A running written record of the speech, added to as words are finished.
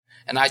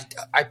And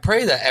I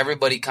pray that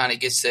everybody kind of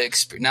gets to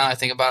experience. Now I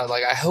think about it,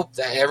 like I hope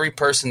that every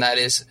person that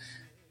is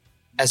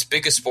as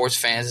big a sports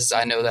fans as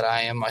I know that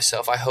I am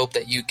myself, I hope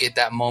that you get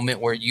that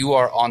moment where you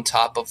are on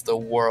top of the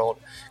world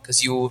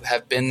because you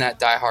have been that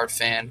diehard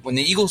fan. When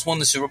the Eagles won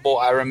the Super Bowl,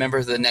 I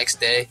remember the next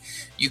day,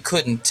 you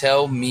couldn't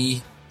tell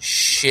me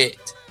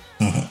shit.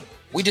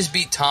 We just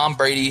beat Tom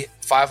Brady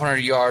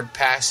 500-yard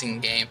passing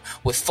game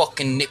with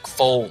fucking Nick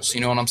Foles.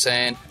 You know what I'm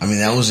saying? I mean,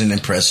 that was an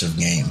impressive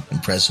game,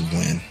 impressive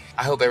win.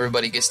 I hope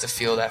everybody gets to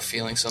feel that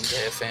feeling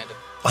someday of fandom.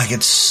 Like,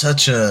 it's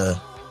such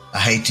a, I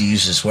hate to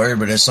use this word,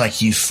 but it's like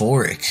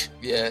euphoric.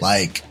 Yeah.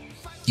 Like,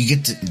 you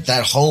get to,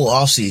 that whole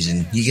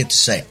offseason, you get to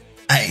say,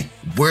 hey,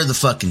 we're the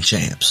fucking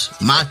champs.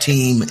 My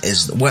team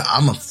is,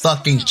 I'm a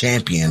fucking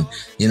champion.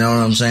 You know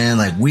what I'm saying?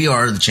 Like, we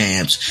are the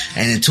champs.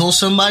 And until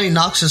somebody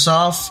knocks us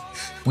off,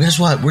 guess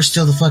what? We're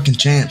still the fucking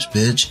champs,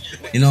 bitch.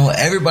 You know,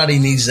 everybody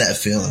needs that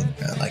feeling.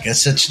 Like,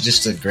 that's such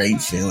just a great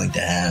feeling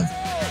to have.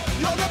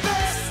 You're the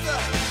best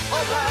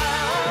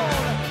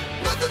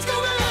around. Nothing's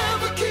gonna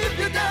ever keep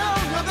you down.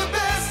 You're the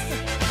best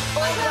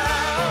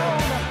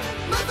around.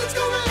 Nothing's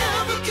gonna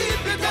ever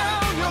keep you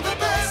down. You're the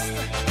best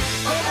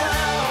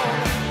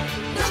around.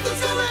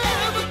 Nothing's gonna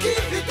ever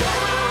keep you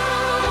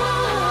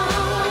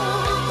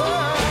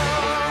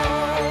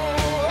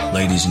down.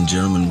 Ladies and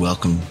gentlemen,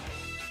 welcome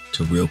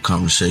to Real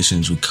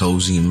Conversations with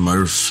Cozy and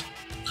Murph.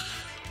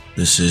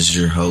 This is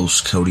your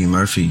host, Cody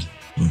Murphy.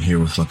 I'm here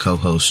with my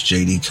co-host,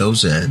 JD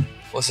Kozad.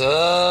 What's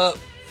up?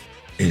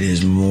 It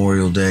is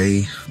Memorial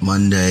Day,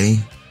 Monday,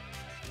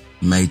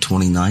 May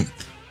 29th.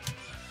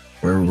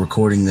 We're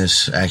recording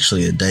this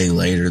actually a day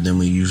later than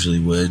we usually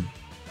would.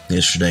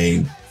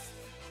 Yesterday,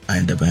 I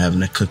ended up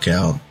having a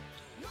cookout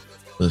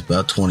with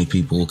about 20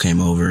 people who came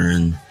over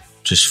and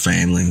just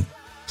family.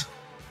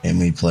 And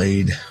we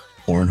played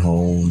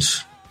cornhole and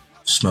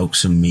smoked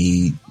some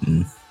meat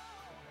and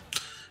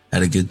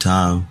had a good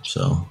time.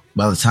 So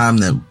by the time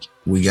that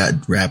we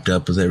got wrapped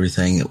up with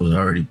everything, it was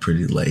already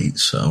pretty late.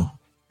 So,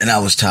 and I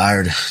was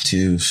tired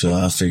too. So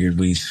I figured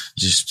we'd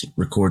just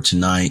record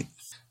tonight.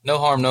 No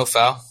harm, no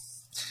foul.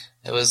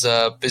 It was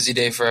a busy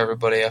day for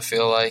everybody. I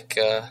feel like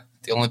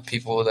the only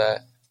people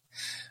that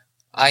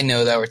I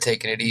know that were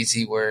taking it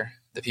easy were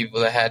the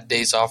people that had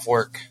days off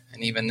work.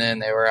 And even then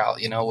they were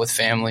out, you know, with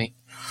family,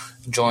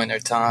 enjoying their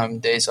time,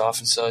 days off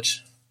and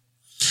such.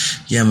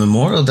 Yeah,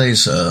 Memorial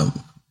Day's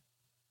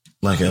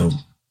like a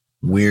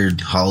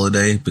weird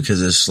holiday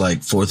because it's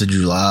like 4th of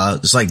July.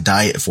 It's like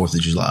Diet 4th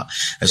of July.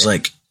 It's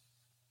like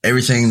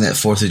everything that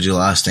 4th of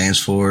July stands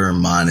for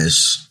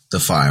minus the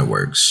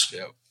fireworks.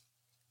 Yep.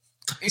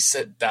 He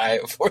said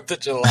Diet 4th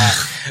of July.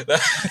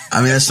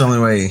 I mean, that's the only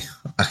way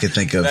I could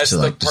think of to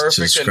like the perfect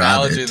to describe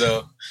analogy, it.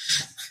 Though.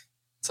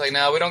 It's like,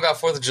 now we don't got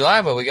 4th of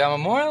July, but we got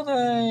Memorial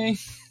Day.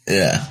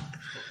 Yeah.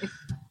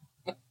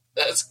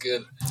 That's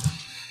good.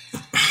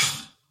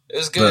 It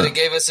was good. It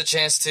gave us a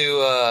chance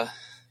to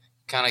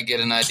kind of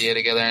get an idea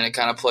together, and it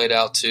kind of played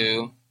out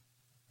to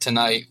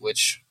tonight,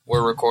 which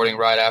we're recording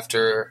right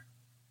after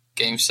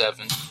Game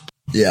 7.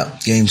 Yeah,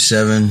 Game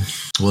 7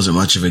 wasn't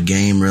much of a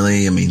game,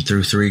 really. I mean,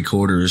 through 3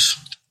 quarters,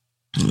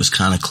 it was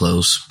kind of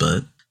close,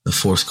 but the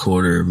 4th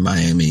quarter,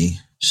 Miami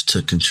just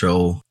took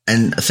control.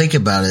 And think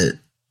about it.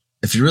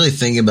 If you really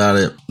think about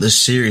it, this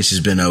series has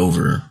been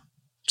over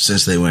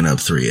since they went up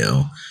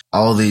 3-0.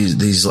 All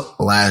these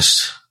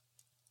last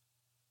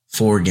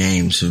 4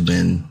 games have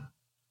been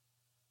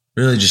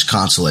really just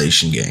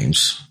consolation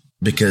games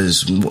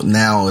because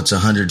now it's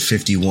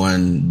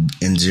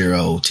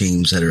 151-0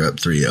 teams that are up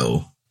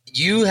 3-0.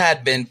 You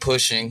had been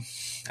pushing.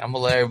 I'm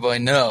going to let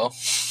everybody know.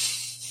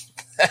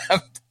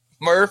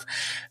 Murph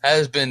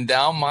has been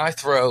down my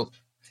throat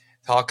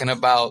talking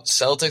about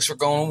Celtics were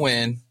going to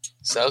win.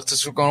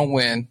 Celtics were going to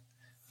win.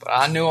 But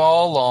I knew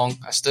all along.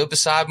 I stood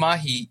beside my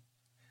Heat.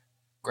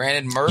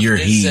 Granted, Murph Your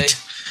did Heat. say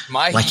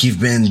my like Heat. you've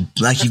been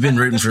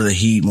rooting for the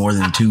Heat more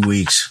than 2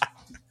 weeks.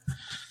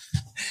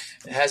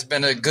 It has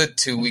been a good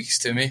 2 weeks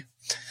to me.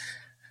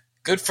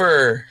 Good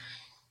for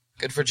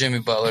Jimmy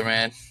Butler,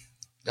 man.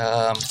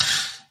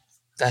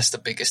 That's the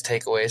biggest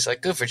takeaway. It's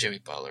like, good for Jimmy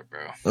Butler,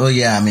 bro. Well,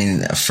 yeah, I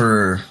mean, as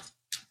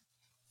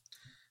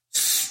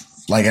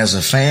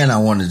a fan, I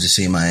wanted to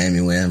see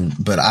Miami win,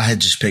 but I had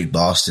just picked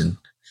Boston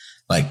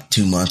like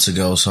 2 months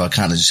ago, so I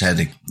kind of just had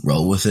to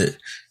roll with it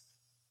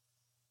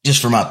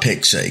just for my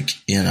pick's sake,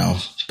 you know.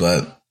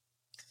 But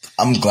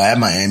I'm glad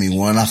Miami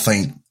won. I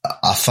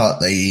thought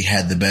they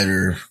had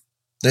they're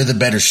the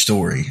better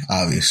story,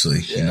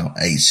 obviously, you know,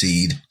 8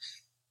 seed.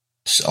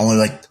 It's only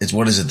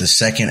the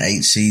second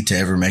 8 seed to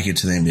ever make it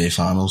to the NBA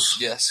Finals?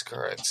 Yes,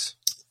 correct.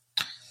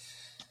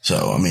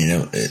 So, I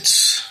mean,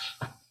 it's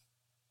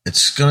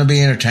going to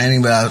be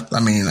entertaining, but I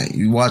mean,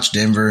 you watch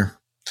Denver.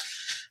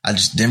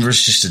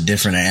 Denver's just a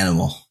different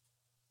animal.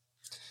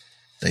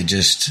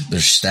 They're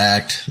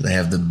stacked. They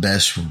have the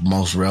best,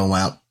 most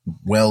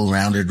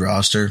well-rounded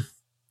roster.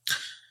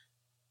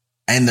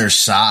 And their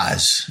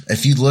size.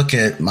 If you look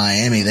at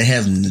Miami, they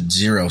have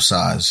 0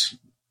 size.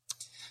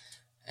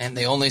 And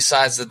the only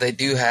size that they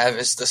do have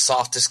is the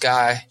softest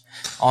guy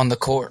on the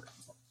court.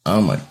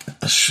 Oh my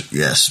gosh.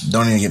 Yes.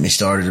 Don't even get me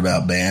started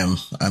about Bam.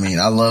 I mean,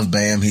 I love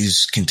Bam.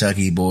 He's a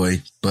Kentucky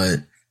boy,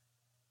 but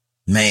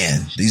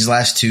man, these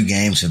last two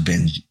games have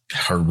been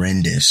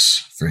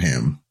horrendous for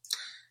him.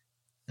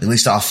 At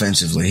least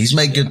offensively. He's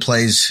made good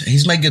plays.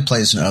 He's made good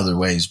plays in other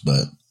ways,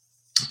 but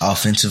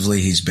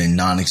offensively he's been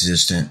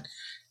non-existent.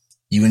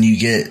 When you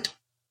get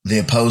the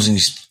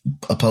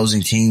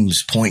opposing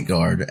team's point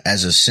guard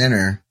as a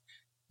center,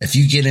 if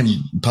you get him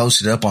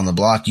posted up on the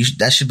block,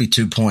 that should be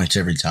 2 points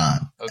every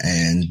time. Okay.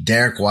 And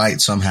Derek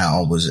White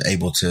somehow was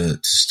able to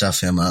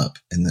stuff him up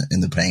in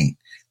the paint.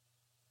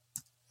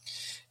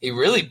 He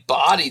really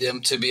bodied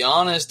him, to be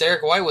honest.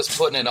 Derek White was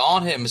putting it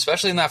on him,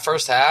 especially in that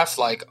first half.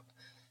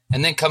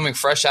 And then coming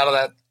fresh out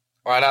of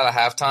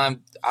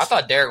halftime, I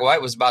thought Derek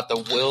White was about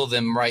to will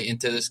them right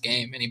into this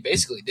game, and he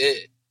basically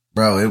did.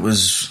 Bro, it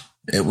was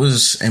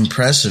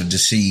impressive to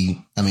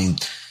see. I mean,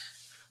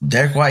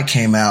 Derek White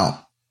came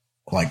out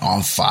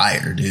on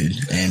fire, dude.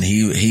 And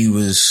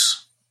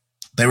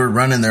they were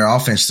running their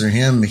offense through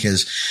him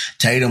because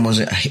Tatum was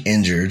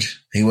injured.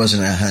 He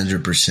wasn't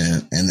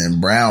 100%. And then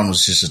Brown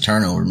was just a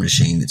turnover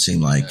machine, it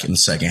seemed like, in the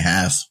second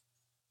half.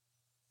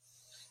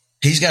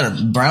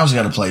 Brown's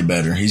got to play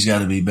better. He's got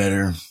to be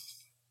better.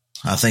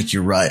 I think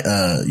you're right.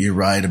 You're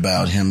right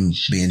about him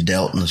being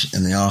dealt in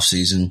the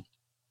offseason.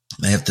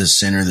 They have to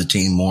center the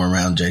team more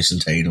around Jason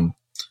Tatum.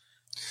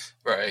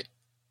 Right.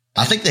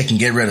 I think they can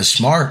get rid of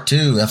Smart,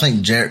 too. I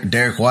think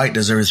Derek White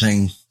does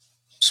everything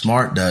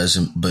Smart does,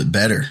 but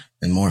better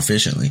and more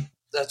efficiently.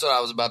 That's what I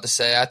was about to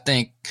say. I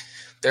think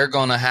they're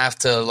going to have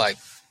to,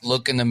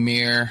 look in the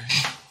mirror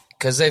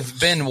because they've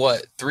been,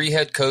 3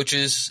 head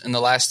coaches in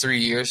the last 3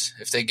 years.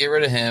 If they get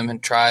rid of him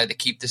and try to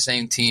keep the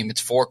same team,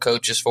 it's 4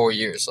 coaches, 4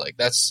 years.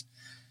 That's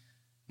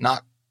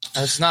not –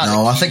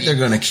 No, I think they're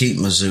going to keep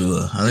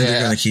Missoula. I think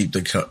they're going to keep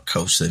the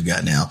coach they've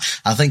got now.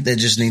 I think they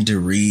just need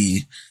to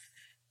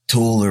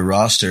retool their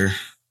roster.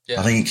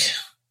 Yeah. I think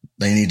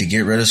they need to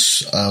get rid of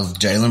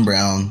Jaylen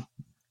Brown.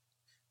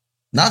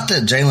 Not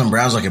that Jaylen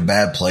Brown's a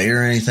bad player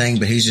or anything,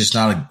 but he's just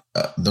not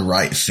the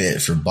right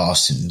fit for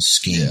Boston's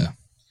scheme. Yeah.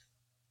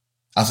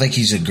 I think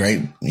he's a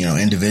great,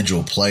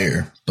 individual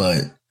player,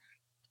 but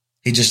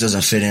he just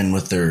doesn't fit in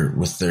with their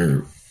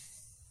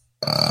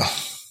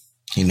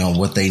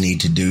what they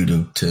need to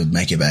do to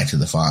make it back to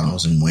the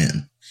finals and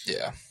win.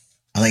 Yeah.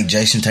 I think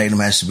Jason Tatum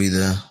has to be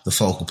the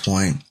focal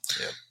point.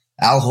 Yep.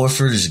 Al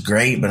Horford is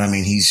great, but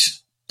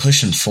he's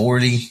pushing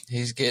 40.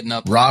 He's getting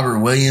up. Robert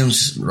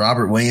Williams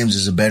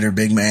is a better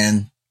big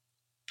man,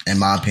 in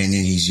my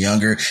opinion. He's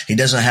younger. He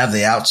doesn't have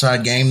the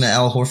outside game that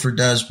Al Horford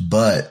does,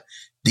 but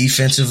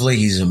defensively,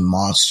 he's a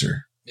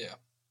monster. Yeah.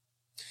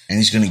 And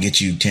he's going to get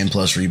you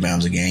 10-plus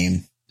rebounds a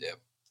game. Yep.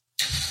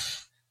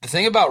 The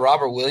thing about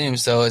Robert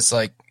Williams, though, is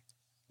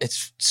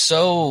it's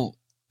so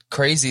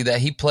crazy that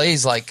he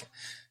plays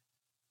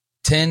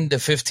 10 to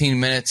 15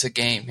 minutes a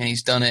game, and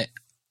he's done it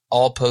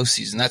all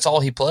postseason. That's all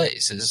he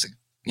plays is,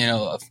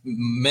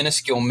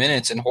 minuscule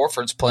minutes, and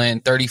Horford's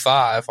playing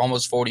 35,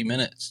 almost 40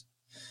 minutes.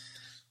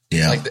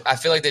 Yeah. I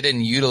feel like they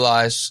didn't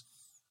utilize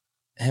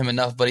him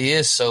enough, but he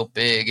is so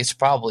big. It's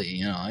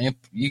probably,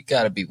 you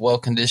got to be well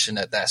conditioned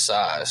at that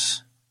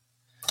size.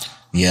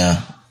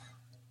 Yeah.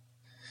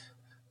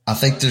 I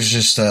think there's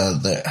just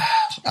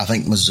I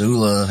think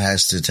Missoula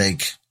has to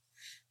take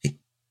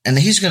 – and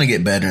he's going to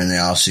get better in the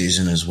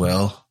offseason as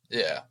well.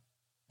 Yeah.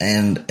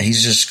 And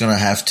he's just going to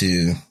have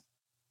to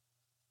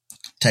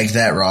take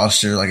that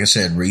roster, like I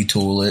said,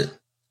 retool it,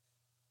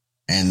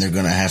 and they're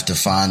going to have to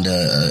find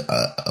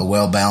a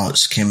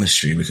well-balanced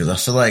chemistry because I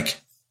feel like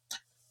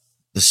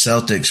the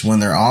Celtics, when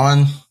they're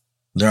on,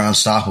 they're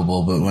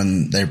unstoppable, but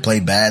when they play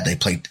bad, they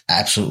play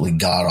absolutely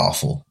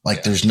god-awful.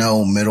 There's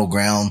no middle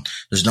ground.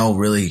 There's no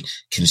really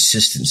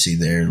consistency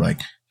there.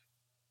 Like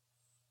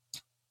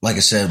I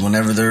said,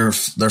 whenever they're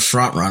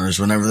front runners,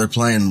 whenever they're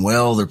playing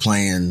well, they're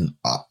playing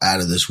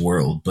out of this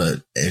world.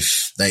 But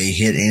if they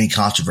hit any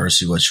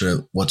controversy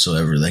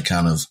whatsoever, they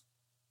kind of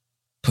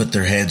put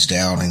their heads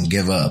down and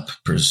give up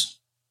per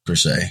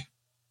se.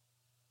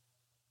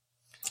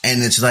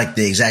 And it's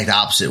the exact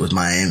opposite with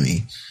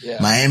Miami. Yeah.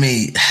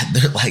 Miami,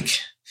 they're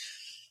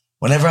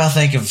whenever I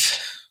think of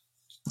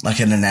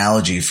an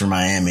analogy for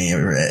Miami,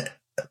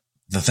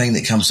 the thing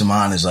that comes to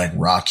mind is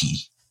Rocky.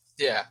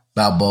 Yeah.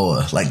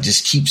 Balboa,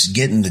 just keeps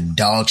getting the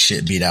dog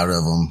shit beat out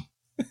of him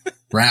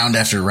round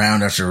after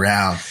round after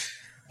round,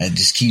 and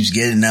just keeps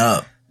getting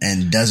up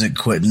and doesn't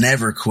quit,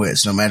 never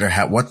quits, no matter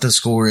what the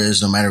score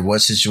is, no matter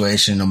what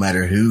situation, no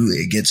matter who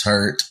it gets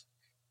hurt,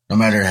 no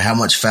matter how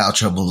much foul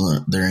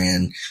trouble they're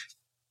in,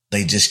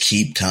 they just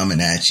keep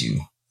coming at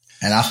you.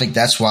 And I think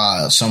that's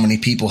why so many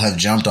people have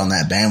jumped on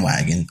that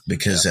bandwagon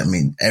because,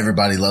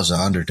 everybody loves an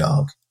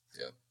underdog.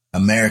 Yep.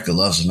 America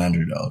loves an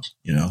underdog,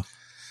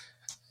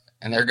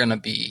 And they're going to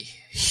be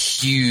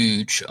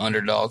huge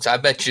underdogs. I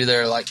bet you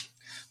they're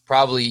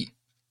probably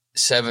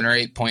 7 or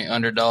 8 point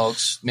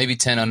underdogs, maybe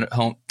 10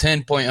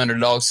 point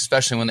underdogs,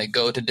 especially when they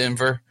go to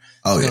Denver.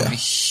 Oh, They're yeah. going to be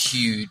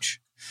huge.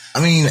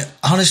 I mean,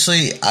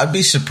 honestly, I'd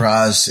be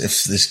surprised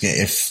if this game,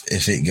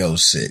 if it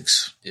goes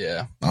 6.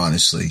 Yeah.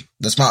 Honestly,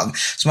 that's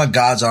my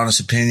God's honest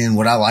opinion.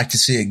 Would I like to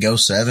see it go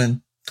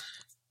 7?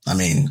 I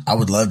mean, I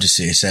would love to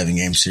see a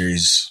 7-game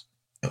series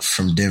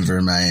from Denver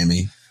and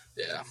Miami.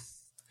 Yeah.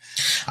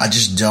 I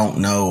just don't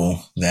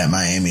know that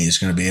Miami is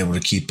going to be able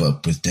to keep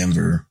up with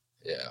Denver.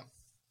 Yeah.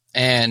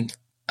 And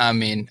I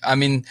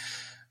mean,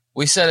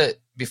 we said it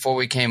before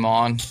we came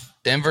on.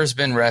 Denver's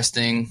been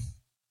resting.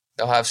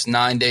 They'll have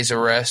 9 days of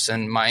rest,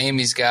 and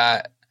Miami's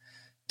got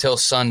till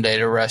Sunday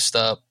to rest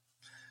up.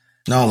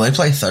 No, they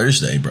play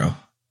Thursday, bro.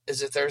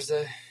 Is it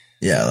Thursday?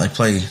 Yeah, they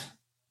play,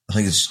 I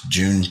think it's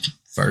June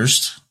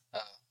 1st.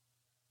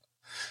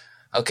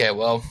 Okay,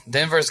 well,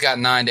 Denver's got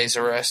 9 days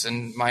of rest,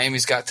 and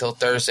Miami's got till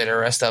Thursday to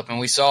rest up. And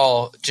we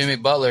saw Jimmy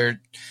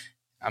Butler.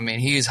 I mean,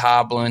 he's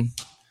hobbling,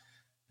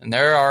 and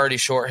they're already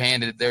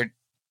shorthanded.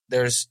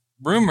 There's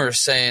rumors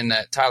saying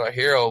that Tyler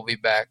Hero will be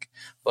back,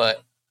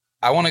 but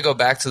I want to go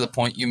back to the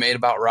point you made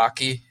about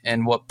Rocky,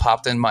 and what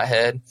popped in my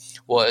head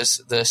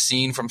was the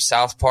scene from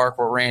South Park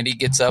where Randy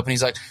gets up and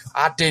he's like,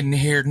 "I didn't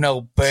hear no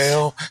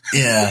bell."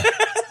 Yeah.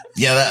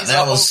 Yeah,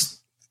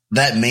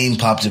 that meme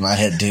popped in my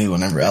head too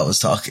whenever I was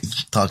talking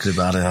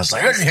about it. I was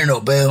like, I didn't hear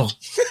no bell.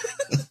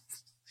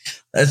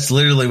 That's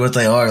literally what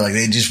they are. Like,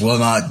 they just will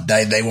not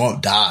die. They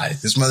won't die.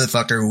 This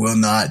motherfucker will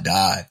not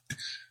die.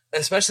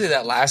 Especially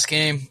that last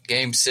game,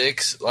 Game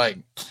 6, like.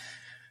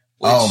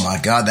 Oh my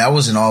God, that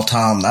was an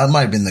all-time. That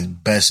might have been the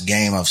best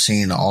game I've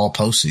seen all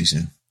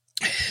postseason.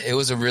 It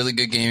was a really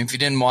good game. If you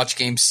didn't watch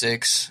Game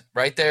 6,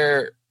 right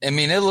there, I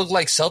mean, it looked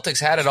like Celtics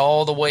had it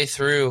all the way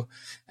through,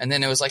 and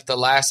then it was like the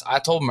last. I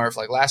told Murph,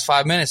 like, last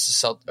 5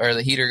 minutes,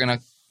 the Heat are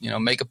gonna,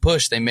 make a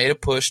push. They made a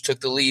push,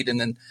 took the lead,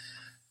 and then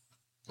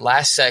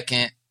last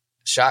second,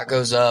 shot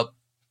goes up.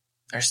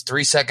 There's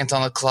 3 seconds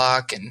on the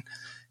clock, and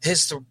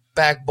hits the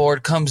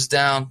backboard, comes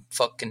down.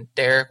 Fucking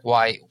Derek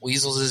White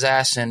weasels his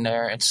ass in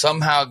there, and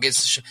somehow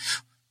gets.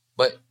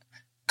 But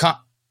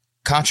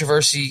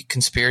controversy,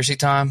 conspiracy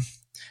time.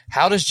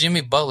 How does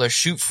Jimmy Butler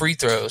shoot free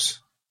throws,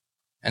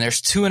 and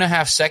there's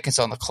 2.5 seconds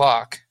on the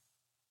clock,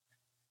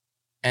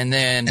 and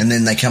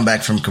then they come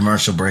back from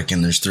commercial break,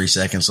 and there's 3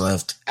 seconds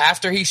left.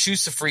 After he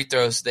shoots the free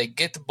throws, they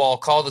get the ball,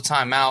 call the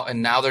timeout,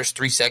 and now there's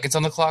 3 seconds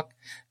on the clock?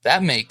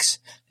 That makes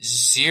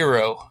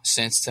zero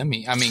sense to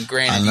me. I mean,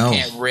 granted, you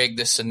can't rig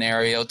the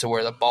scenario to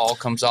where the ball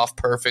comes off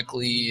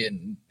perfectly,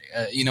 and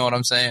you know what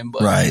I'm saying?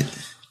 But right.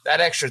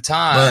 That extra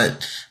time.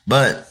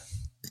 But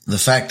the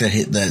fact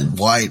that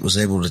White was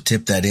able to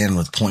tip that in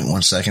with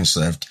 0.1 seconds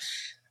left,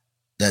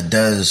 that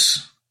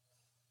does,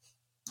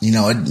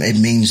 it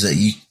means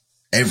that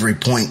every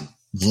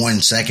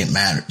 0.1 second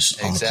matters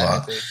on the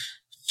clock.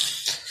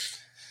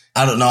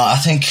 I don't know. I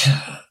think,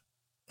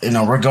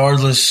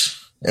 regardless,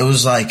 it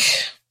was like,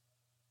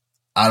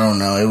 I don't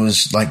know. It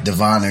was like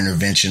divine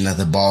intervention that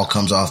the ball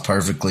comes off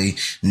perfectly.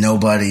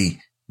 Nobody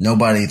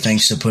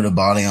thinks to put a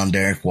body on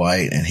Derek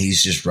White, and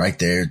he's just right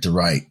there at the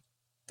right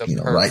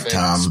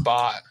time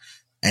spot.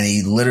 And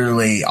he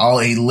literally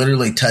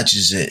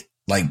touches it,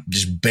 like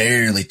just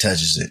barely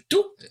touches it,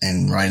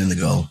 and right in the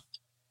goal.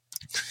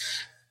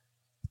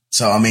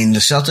 So, I mean, the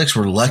Celtics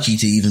were lucky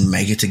to even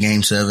make it to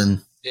Game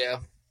 7. Yeah.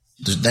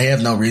 They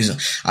have no reason.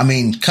 I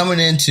mean,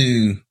 coming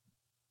into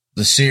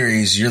the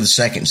series, you're the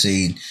 2nd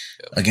seed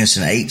against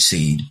an 8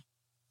 seed.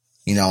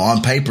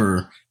 On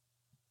paper,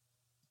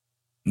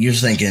 you're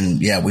thinking,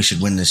 yeah, we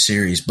should win this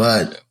series.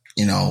 But,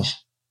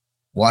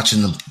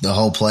 watching the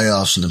whole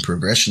playoffs and the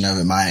progression of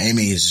it,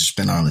 Miami has just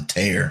been on a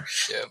tear.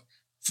 Yeah.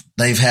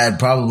 They've had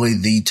probably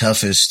the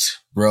toughest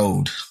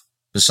road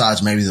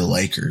besides maybe the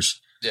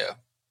Lakers. Yeah.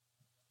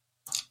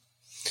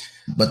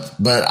 But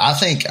I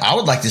think I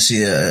would like to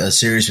see a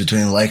series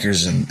between the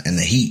Lakers and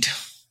the Heat.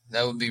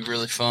 That would be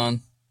really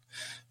fun.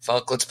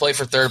 Fuck, let's play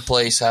for 3rd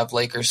place, have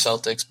Lakers,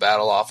 Celtics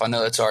battle off. I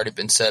know that's already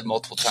been said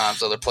multiple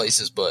times other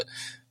places, but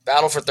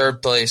battle for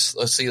 3rd place.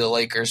 Let's see the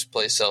Lakers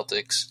play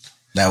Celtics.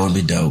 That would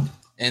be dope.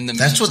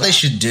 That's what they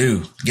should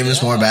do. Give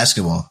us more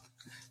basketball.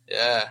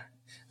 Yeah.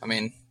 I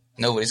mean,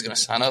 nobody's going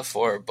to sign up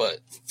for it, but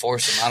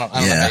force them. I don't know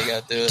how you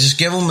got to do it. Just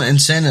give them an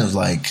incentive,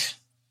 like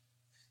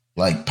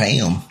pay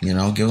them,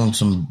 give them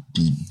some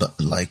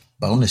like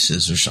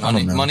bonuses or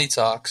something. Money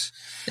talks.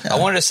 Yeah. I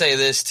wanted to say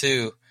this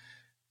too.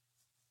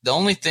 The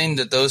only thing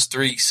that those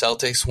 3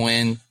 Celtics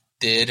win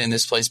did, and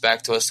this plays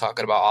back to us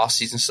talking about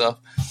off-season stuff,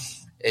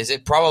 is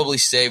it probably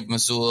saved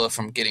Missoula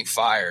from getting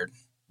fired,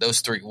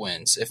 those 3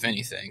 wins, if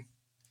anything.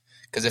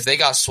 Because if they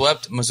got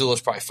swept,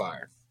 Missoula's probably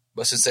fired.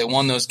 But since they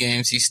won those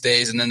games, he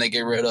stays, and then they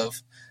get rid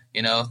of,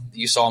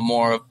 you saw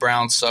more of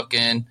Brown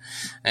sucking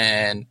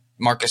and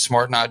Marcus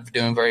Smart not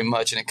doing very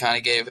much, and it kind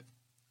of gave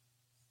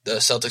the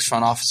Celtics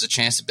front office a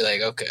chance to be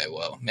like, okay,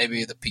 well,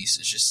 maybe the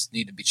pieces just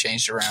need to be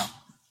changed around.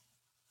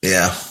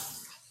 Yeah.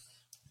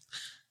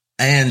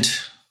 And,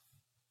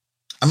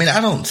 I mean,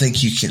 I don't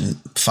think you can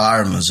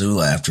fire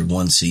Missoula after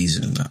one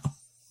season, though.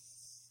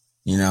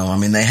 I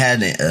mean, they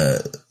had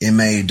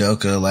Ime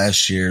Udoka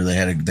last year.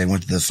 They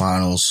went to the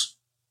finals.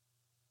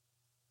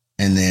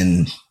 And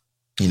then,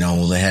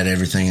 they had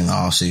everything in the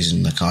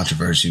offseason, the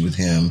controversy with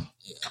him.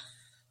 Yeah.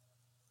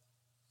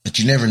 But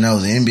you never know.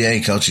 The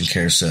NBA coaching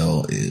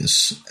carousel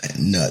is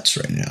nuts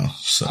right now.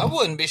 So I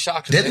wouldn't be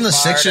shocked if didn't they the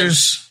fired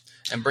Sixers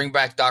him and bring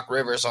back Doc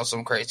Rivers on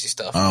some crazy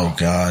stuff. Oh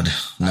God,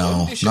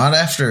 no! Not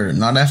after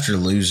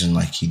losing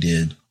like he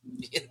did.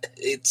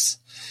 It's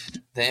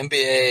the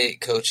NBA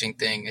coaching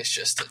thing is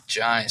just a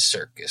giant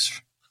circus.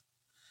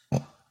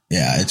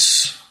 Yeah,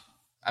 it's.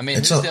 I mean,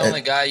 who's the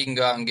only guy you can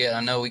go out and get?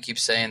 I know we keep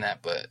saying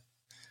that, but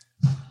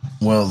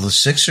well, the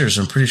Sixers.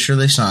 I'm pretty sure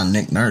they signed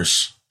Nick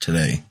Nurse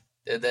today.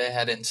 Did they?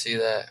 I didn't see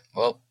that.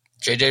 Well,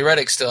 JJ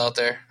Redick's still out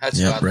there.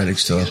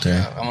 Redick's still out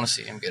there. I want to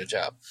see him get a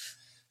job.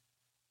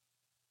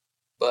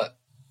 But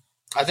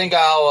I think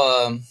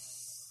I'll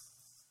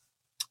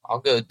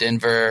go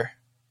Denver.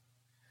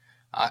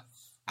 I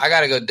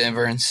got to go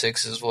Denver in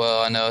 6 as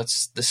well. I know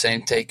it's the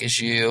same take as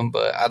you,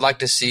 but I'd like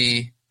to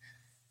see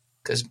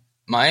because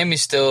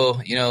Miami's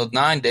still,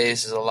 9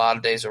 days is a lot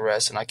of days of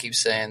rest, and I keep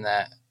saying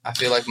that. I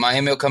feel like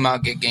Miami will come out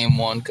and get game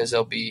 1 because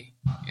they'll be,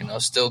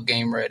 still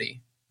game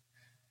ready.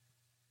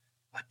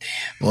 But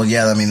damn. Well,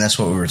 yeah, I mean, that's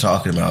what we were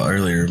talking about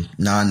earlier.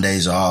 9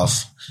 days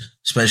off,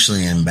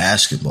 especially in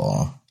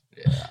basketball.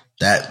 Yeah.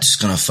 That's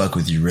going to fuck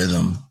with your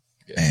rhythm.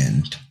 Yeah.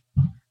 And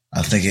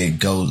I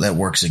think that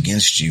works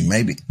against you.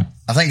 Maybe,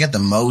 I think at the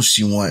most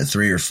you want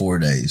 3 or 4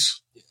 days.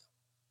 Yeah.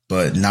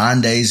 But 9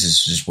 days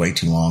is just way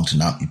too long to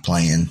not be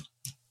playing.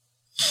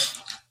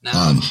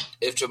 Now,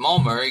 if Jamal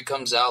Murray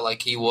comes out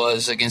like he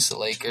was against the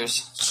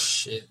Lakers,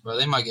 shit, bro,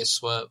 they might get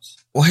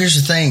swept. Well, here's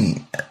the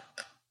thing.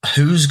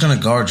 Who's going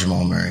to guard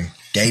Jamal Murray?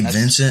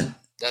 Vincent?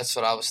 That's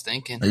what I was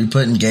thinking. Are you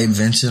putting Gabe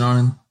Vincent on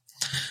him?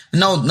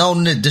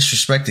 No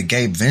disrespect to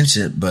Gabe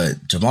Vincent,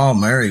 but Jamal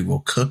Murray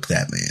will cook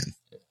that man.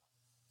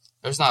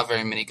 There's not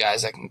very many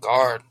guys that can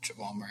guard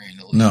Jamal Murray in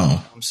the league. No. You know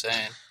what I'm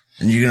saying.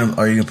 And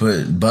are you gonna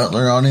put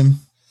Butler on him?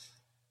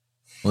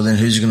 Well, then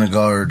who's gonna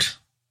guard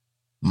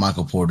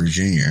Michael Porter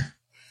Jr.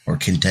 or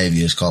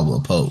Kentavious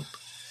Caldwell-Pope?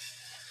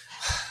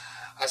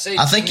 I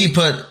think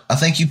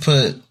you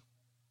put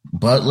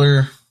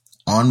Butler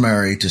on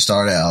Murray to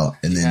start out,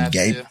 and then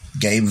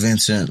Gabe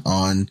Vincent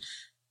on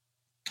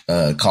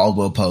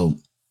Caldwell-Pope.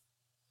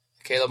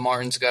 Caleb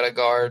Martin's got a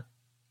guard.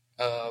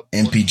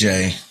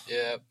 MPJ.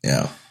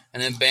 Yeah.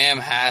 And then Bam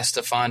has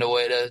to find a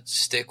way to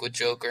stick with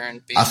Joker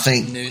and be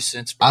a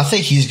nuisance. Bro. I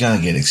think he's going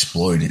to get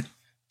exploited,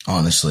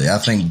 honestly. I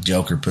think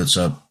Joker puts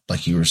up,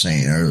 like you were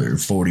saying earlier,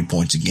 40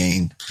 points a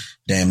game,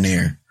 damn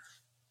near.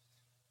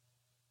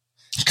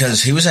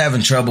 Because he was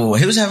having trouble.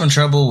 He was having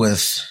trouble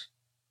with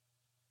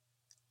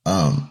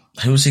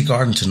who was he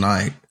guarding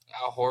tonight?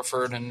 Al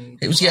Horford and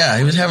he was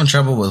having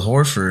trouble with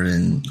Horford,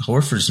 and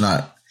Horford's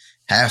not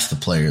half the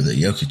player that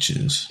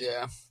Jokic is.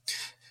 Yeah.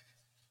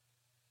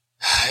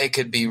 It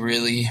could be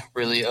really,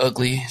 really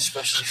ugly,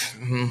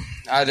 especially.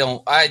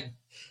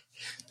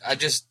 I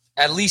just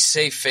at least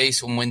save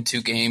face and win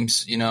 2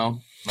 games.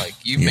 Like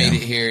you made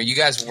it here. You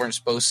guys weren't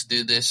supposed to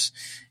do this.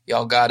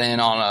 Y'all got in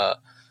on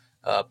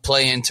a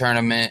play-in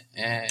tournament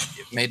and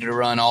made it a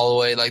run all the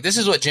way. Like this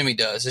is what Jimmy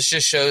does. This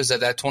just shows that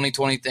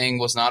 2020 thing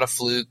was not a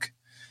fluke.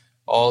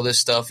 All this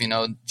stuff,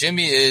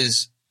 Jimmy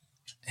is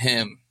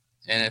him.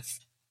 And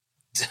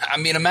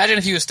imagine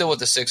if he was still with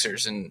the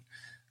Sixers and.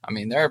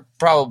 They're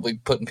probably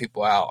putting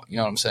people out. You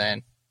know what I'm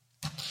saying?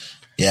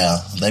 Yeah,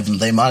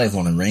 they might have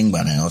won a ring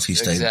by now if he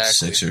stayed with the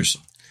Sixers.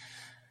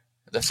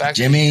 The fact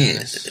Jimmy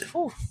is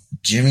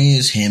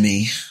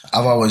Himmy.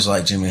 I've always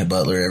liked Jimmy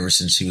Butler ever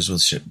since he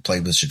was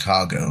played with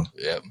Chicago.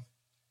 Yep.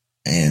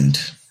 And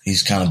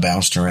he's kind of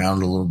bounced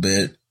around a little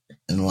bit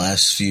in the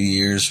last few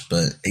years,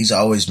 but he's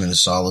always been a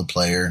solid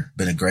player,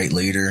 been a great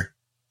leader,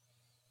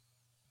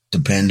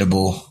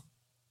 dependable.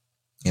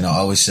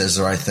 Always says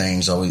the right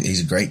things.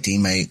 He's a great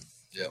teammate.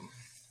 Yeah.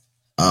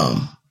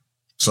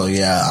 So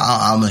yeah,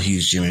 I'm a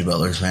huge Jimmy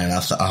Butler fan.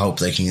 I hope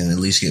they can at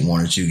least get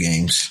 1 or 2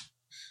 games,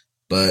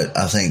 but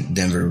I think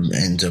Denver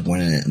ends up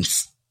winning it in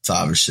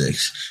 5 or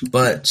 6.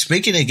 But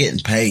speaking of getting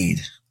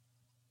paid,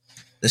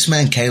 this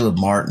man Caleb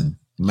Martin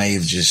may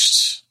have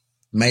just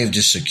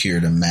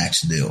secured a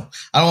max deal.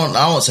 I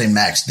won't say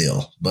max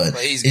deal, but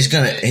he's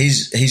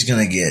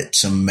gonna get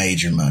some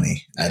major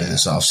money out of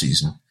this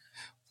offseason.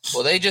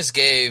 Well, they just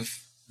gave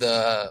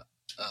the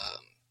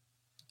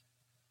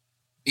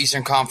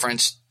Eastern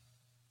Conference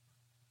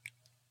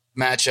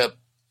matchup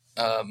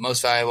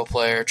most valuable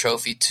player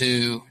trophy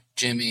to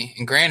Jimmy.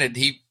 And granted,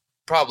 he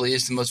probably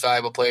is the most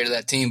valuable player to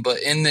that team, but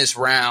in this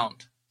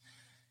round,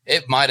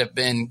 it might have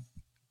been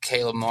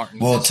Caleb Martin.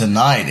 Well,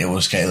 tonight it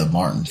was Caleb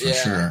Martin for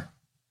sure.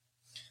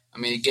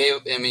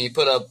 He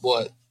put up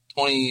what?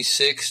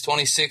 26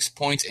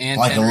 points and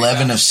like 11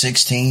 rebounds. of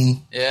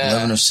 16. Yeah.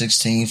 11 of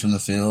 16 from the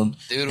field.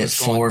 Dude hit was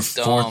four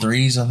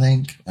threes, I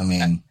think.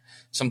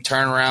 Some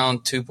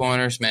turnaround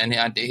 2-pointers,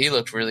 man. He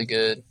looked really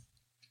good.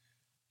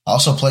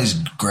 Also plays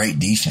great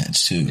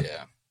defense, too.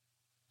 Yeah.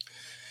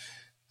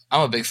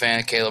 I'm a big fan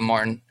of Caleb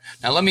Martin.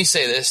 Now, let me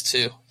say this,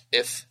 too.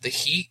 If the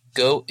Heat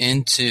go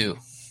into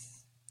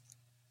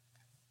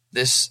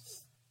this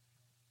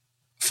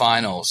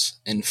finals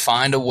and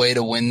find a way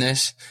to win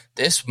this,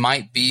 this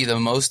might be the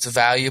most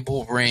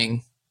valuable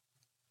ring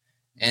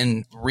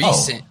in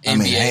recent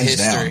NBA hands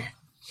history. down.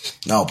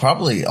 No,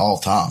 probably all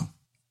time.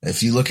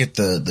 If you look at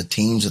the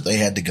teams that they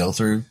had to go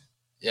through.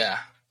 Yeah.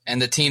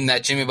 And the team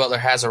that Jimmy Butler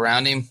has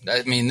around him,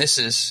 I mean,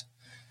 this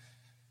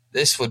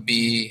would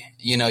be,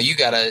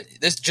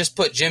 just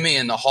put Jimmy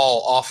in the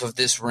Hall off of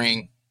this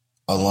ring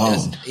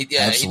Alone. He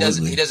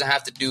doesn't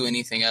have to do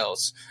anything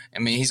else. I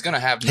mean, he's going to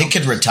have numbers. He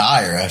could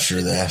retire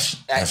after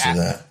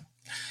that.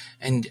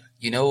 And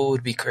you know what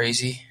would be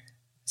crazy?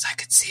 Is I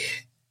could see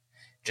it.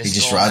 He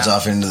just rides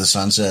off into the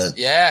sunset.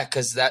 Yeah,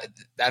 because that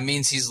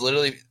means he's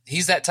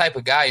that type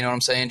of guy, you know what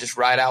I'm saying? Just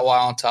ride out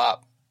while on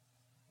top.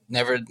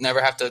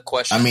 Never have to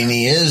question. I mean,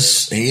 he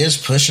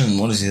is pushing,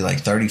 what is he, like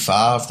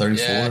 35,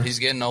 34? Yeah, he's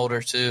getting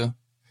older too.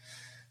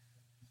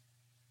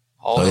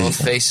 All those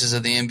faces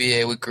of the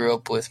NBA we grew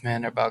up with,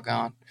 man, they're about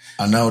gone.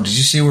 I know. Did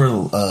you see where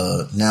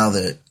now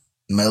that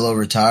Melo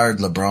retired,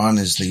 LeBron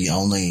is the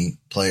only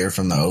player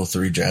from the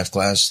 03 draft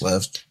class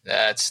left?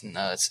 That's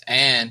nuts.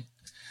 And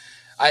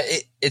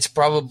it's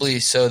probably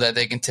so that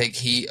they can take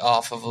heat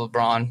off of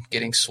LeBron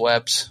getting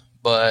swept.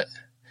 But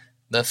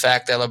the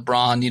fact that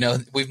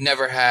LeBron, we've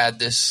never had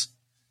this,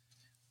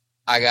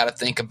 I got to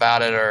think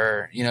about it,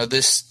 or,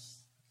 this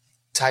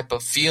type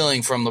of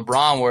feeling from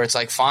LeBron where it's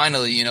like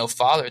finally,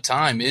 Father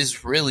Time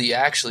is really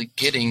actually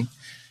getting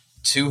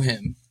to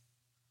him.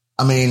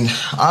 I mean,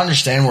 I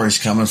understand where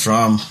he's coming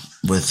from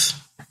with,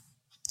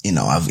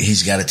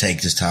 he's got to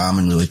take his time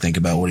and really think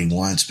about what he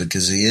wants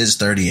because he is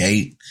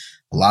 38.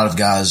 A lot of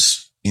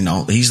guys,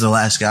 he's the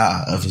last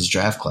guy of his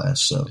draft class.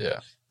 So,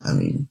 yeah. I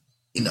mean,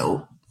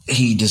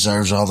 he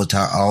deserves all the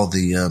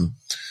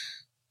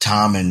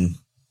time and,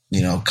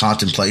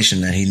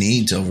 contemplation that he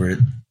needs over it.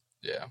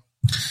 Yeah.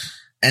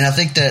 And I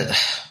think that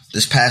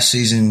this past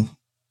season,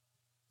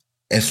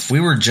 if we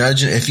were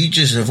judging, if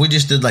we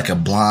just did like a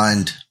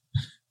blind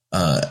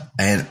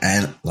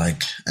and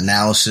like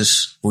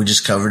analysis, we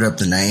just covered up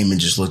the name and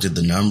just looked at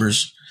the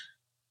numbers,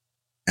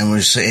 and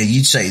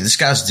you'd say this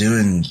guy's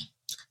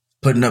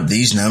putting up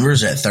these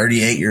numbers at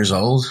 38 years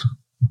old.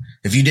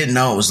 If you didn't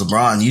know it was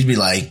LeBron, you'd be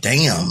like,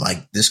 damn,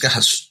 like this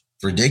guy's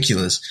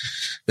ridiculous.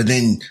 But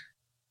then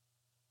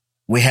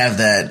we have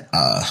that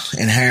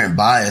inherent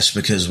bias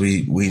because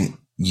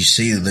you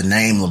see the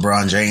name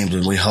LeBron James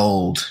and we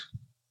hold,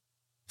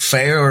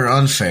 fair or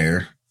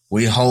unfair,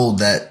 we hold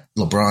that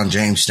LeBron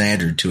James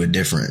standard to a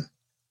different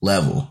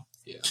level.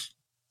 Yeah.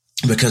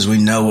 Because we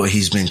know what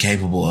he's been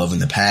capable of in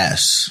the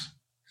past.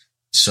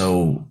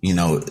 So,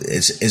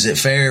 is it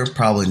fair?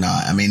 Probably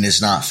not. I mean,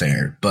 it's not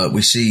fair, but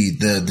we see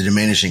the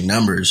diminishing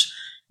numbers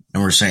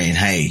and we're saying,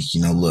 hey,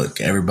 look,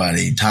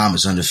 Tom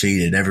is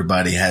undefeated.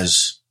 Everybody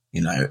has,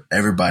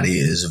 everybody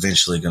is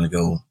eventually going to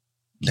go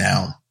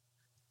down.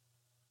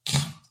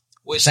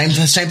 Same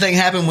thing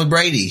happened with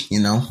Brady,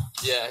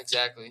 Yeah,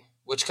 exactly.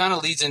 Which kind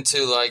of leads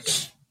into, like,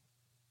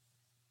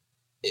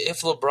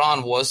 if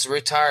LeBron was to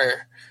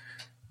retire,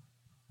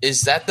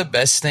 is that the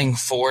best thing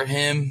for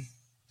him,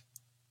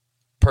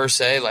 per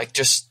se? Like,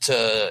 just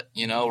to,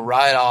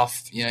 ride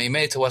off, you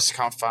made it to Western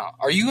Conference Final.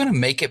 Are you going to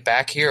make it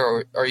back here,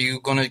 or are you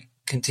going to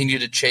continue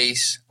to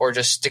chase or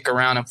just stick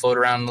around and float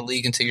around in the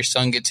league until your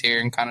son gets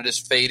here and kind of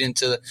just fade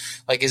into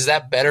is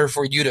that better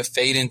for you to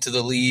fade into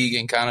the league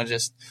and kind of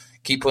just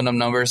keep putting up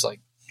numbers?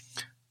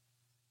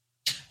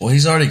 Well,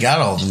 he's already got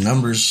all the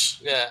numbers.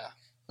 Yeah.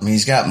 I mean,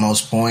 he's got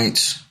most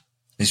points.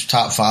 He's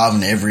top 5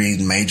 in every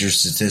major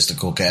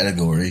statistical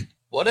category.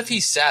 What if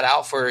he sat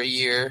out for a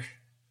year?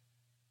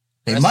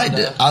 He might.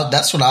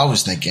 That's what I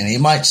was thinking. He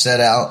might set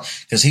out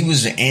because he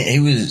was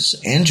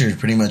injured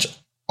pretty much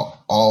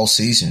all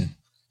season.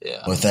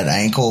 Yeah. With that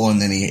ankle,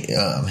 and then he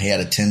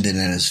had a tendon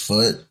in his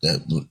foot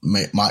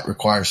that might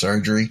require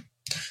surgery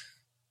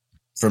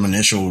from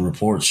initial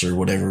reports or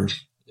whatever.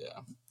 Yeah.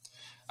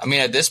 I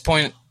mean, at this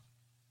point,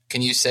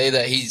 can you say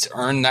that he's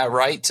earned that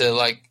right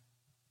to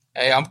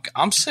hey,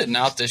 I'm sitting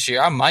out this year.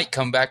 I might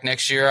come back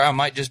next year. I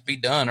might just be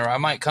done, or I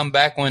might come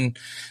back when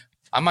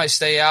I might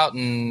stay out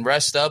and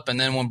rest up, and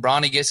then when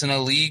Bronny gets in the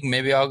league,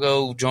 maybe I'll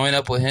go join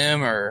up with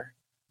him, or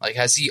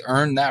has he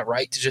earned that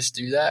right to just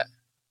do that?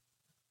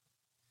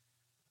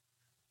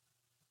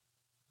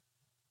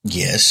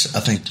 Yes,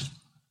 I think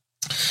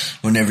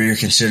whenever you're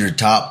considered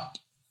top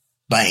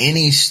by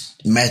any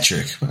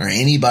metric or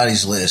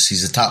anybody's list,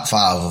 he's the top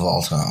 5 of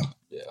all time.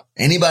 Yeah.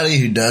 Anybody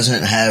who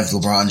doesn't have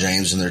LeBron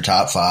James in their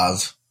top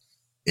 5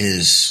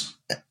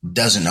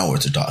 doesn't know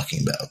what they're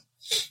talking about,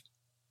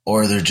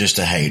 or they're just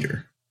a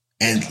hater.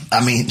 And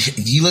I mean,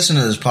 you listen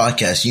to this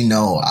podcast,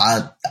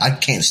 I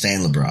can't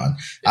stand LeBron.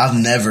 I've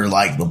never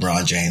liked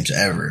LeBron James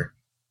ever.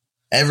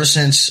 Ever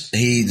since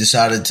he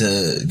decided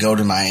to go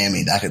to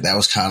Miami, that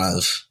was kind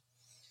of,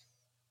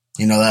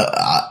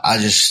 that I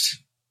just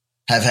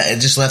have had,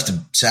 it just left a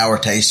sour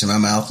taste in my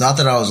mouth. Not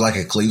that I was like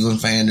a Cleveland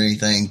fan or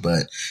anything,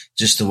 but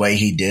just the way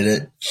he did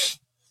it.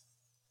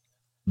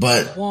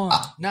 But one,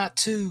 not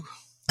two.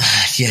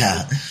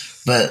 Yeah,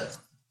 but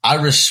I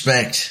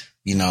respect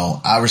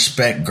I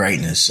respect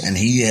greatness, and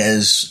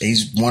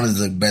he's one of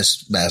the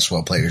best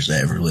basketball players to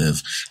ever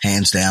live,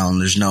 hands down.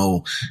 There's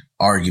no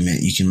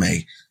argument you can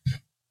make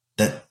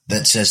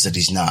that says that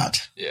he's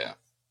not. Yeah,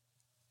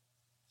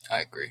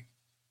 I agree.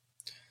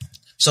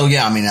 So,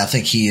 yeah, I mean, I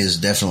think he has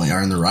definitely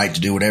earned the right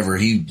to do whatever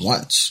he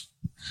wants.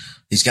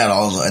 He's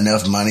got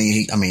enough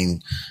money.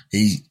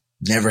 He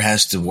never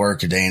has to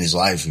work a day in his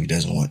life if he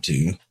doesn't want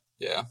to.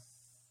 Yeah.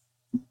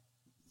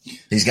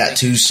 He's got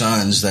 2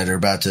 sons that are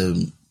about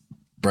to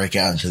break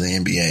out into the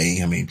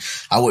NBA. I mean,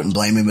 I wouldn't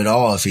blame him at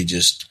all if he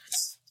just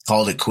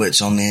called it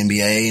quits on the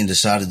NBA and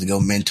decided to go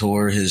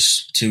mentor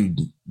his 2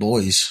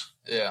 boys.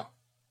 Yeah.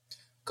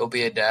 Go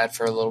be a dad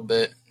for a little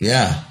bit.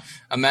 Yeah.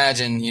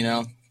 Imagine,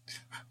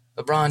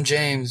 LeBron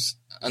James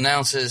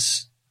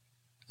announces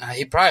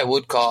he probably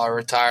would call a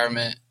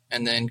retirement,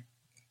 and then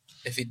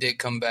if he did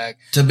come back.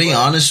 To be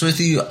honest with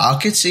you, I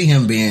could see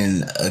him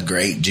being a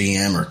great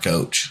GM or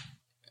coach.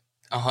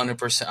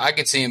 100%. I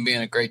could see him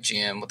being a great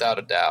GM without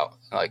a doubt.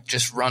 Like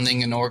just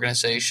running an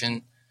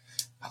organization,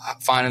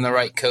 finding the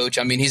right coach.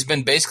 I mean, he's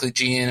been basically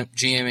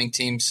GMing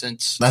teams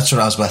since. That's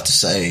what I was about to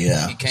say,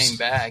 yeah. He came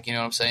back, you know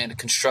what I'm saying?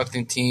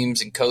 Constructing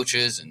teams and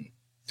coaches and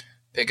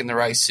picking the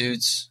right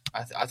suits.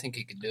 I think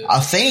he could do it.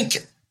 I think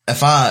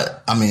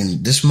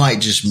this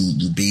might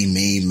just be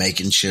me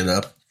making shit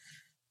up,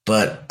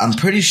 but I'm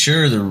pretty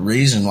sure the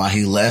reason why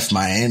he left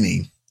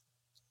Miami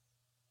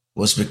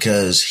was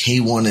because he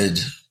wanted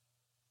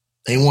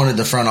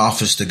the front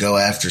office to go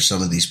after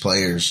some of these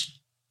players.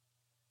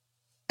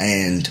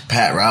 And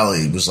Pat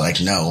Riley was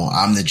like, no,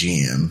 I'm the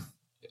GM.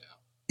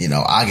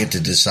 Yeah. I get to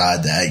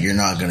decide that. You're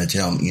not going to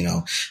tell me,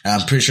 And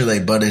I'm pretty sure they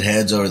butted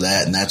heads over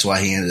that, and that's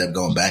why he ended up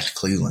going back to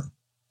Cleveland.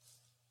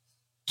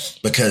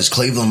 Because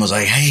Cleveland was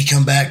like, hey,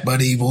 come back,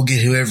 buddy. We'll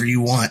get whoever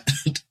you want.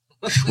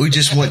 We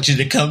just want you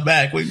to come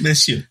back. We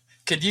miss you.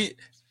 Could you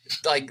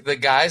 – like the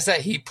guys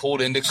that he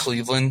pulled into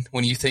Cleveland,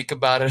 when you think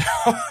about it,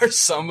 are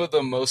some of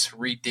the most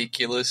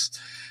ridiculous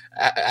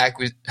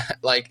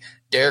like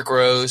Derrick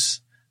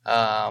Rose.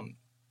 I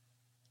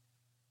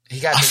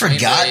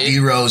forgot D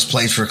Rose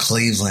played for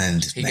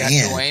Cleveland. He got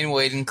Dwayne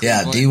Wade in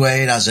Cleveland. Yeah, D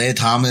Wade, Isaiah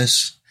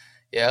Thomas.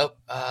 Yep.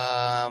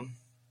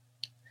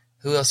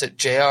 Who else?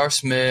 J.R.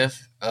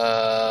 Smith.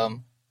 J.R.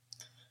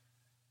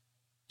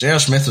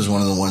 Smith was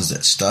one of the ones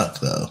that stuck,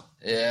 though.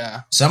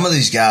 Yeah. Some of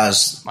these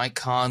guys, Mike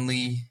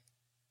Conley.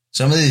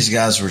 Some of these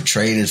guys were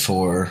traded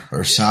for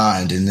or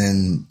signed, and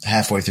then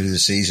halfway through the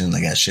season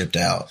they got shipped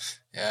out.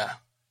 Yeah.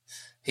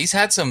 He's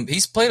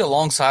played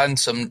alongside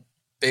some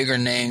bigger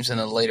names in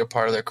the later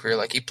part of their career.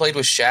 Like he played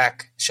with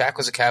Shaq. Shaq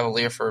was a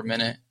Cavalier for a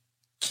minute.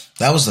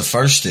 That was the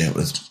first stint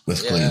with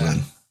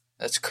Cleveland.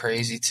 That's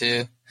crazy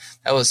too.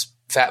 That was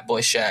Fat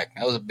Boy Shaq.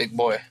 That was a big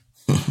boy.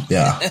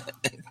 Yeah.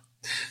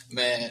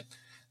 Man.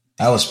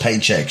 That was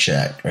Paycheck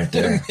Shaq right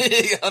there.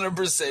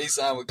 100% he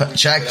signed with Cleveland.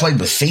 Shaq played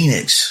with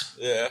Phoenix.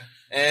 Yeah.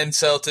 And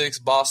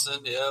Celtics,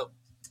 Boston, yep.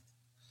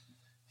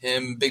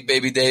 Him, Big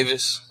Baby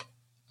Davis.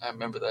 I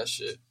remember that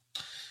shit.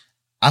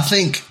 I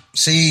think,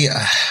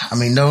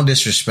 no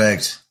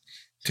disrespect,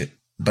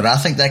 but I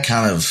think that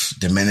kind of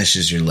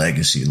diminishes your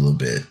legacy a little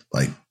bit.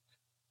 Like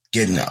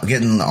getting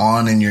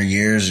on in your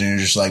years and you're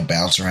just like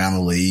bouncing around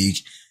the league,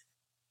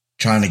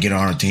 trying to get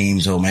on a team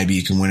so maybe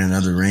you can win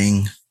another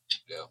ring.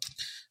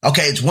 Yeah.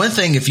 Okay, it's one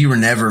thing if you were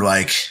never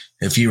like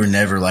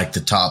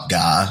the top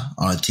guy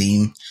on a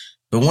team,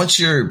 but once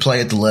you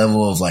play at the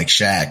level of like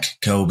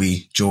Shaq,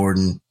 Kobe,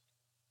 Jordan,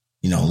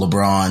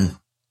 LeBron.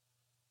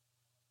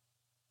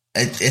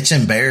 It's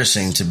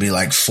embarrassing to be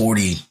like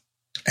 40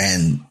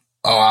 and,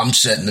 I'm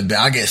setting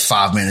I get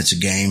 5 minutes a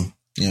game,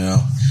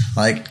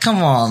 Like,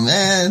 come on,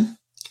 man.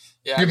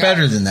 Yeah, you're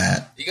better than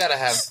that. You got to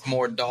have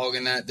more dog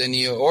in that than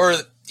you, or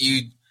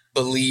you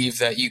believe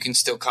that you can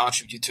still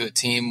contribute to a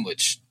team,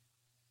 which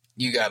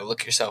you got to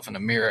look yourself in the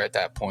mirror at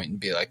that point and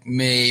be like,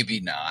 maybe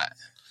not.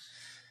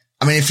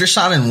 I mean, if you're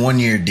signing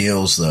 1-year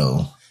deals,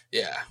 though.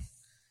 Yeah.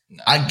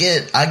 No. I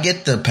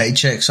get the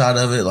paycheck side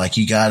of it. Like,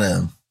 you got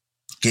to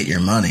get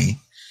your money.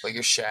 Like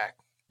you're Shaq.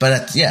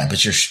 But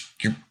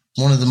you're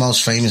one of the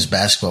most famous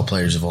basketball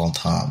players of all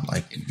time.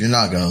 Like you're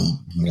not going to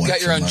want You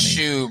got your own money.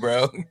 shoe,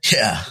 bro.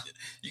 Yeah.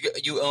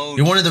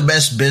 You're one of the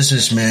best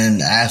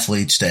businessmen,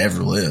 athletes to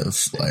ever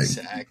live. Like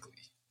exactly.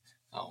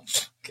 Oh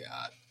my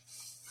God.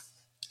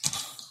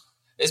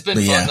 It's been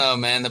fun though,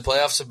 man. The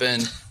playoffs have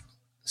been.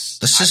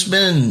 This has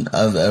been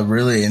a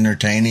really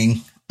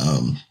entertaining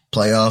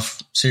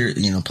playoff series,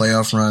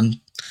 playoff run.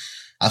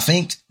 I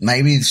think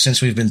maybe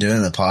since we've been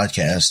doing the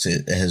podcast,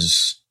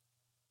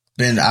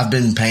 I've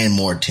been paying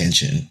more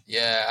attention.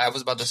 Yeah, I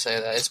was about to say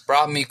that. It's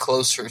brought me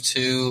closer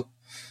to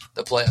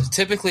the playoffs.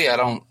 Typically,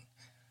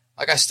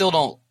 I still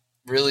don't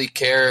really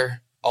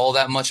care all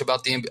that much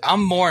about the NBA.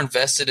 I'm more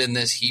invested in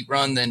this Heat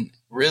run than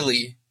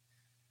really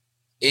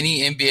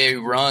any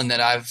NBA run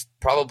that I've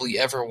probably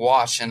ever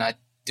watched. And I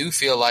do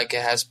feel like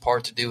it has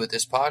part to do with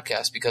this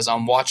podcast because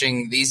I'm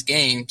watching these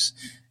games.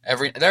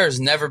 There has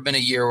never been a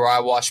year where I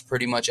watched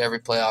pretty much every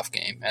playoff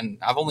game, and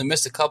I've only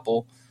missed a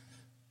couple,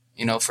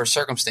 for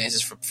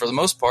circumstances, for the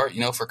most part,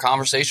 for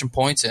conversation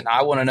points. And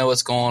I want to know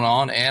what's going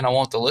on. And I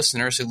want the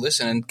listeners who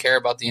listen and care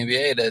about the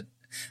NBA to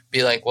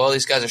be like, well,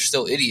 these guys are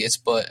still idiots,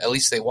 but at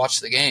least they watch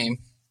the game.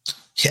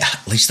 Yeah,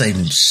 at least they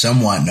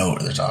somewhat know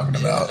what they're talking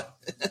about.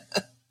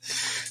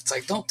 It's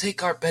like, don't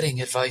take our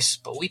betting advice,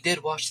 but we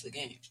did watch the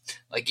game.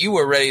 Like, you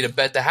were ready to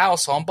bet the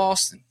house on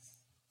Boston.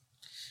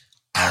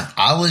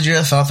 I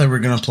legit thought they were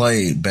going to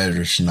play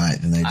better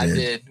tonight than they did. I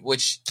did,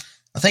 which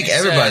I think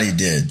everybody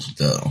did,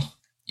 though.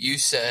 You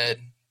said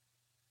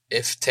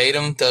if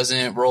Tatum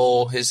doesn't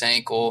roll his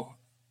ankle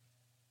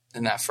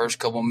in that first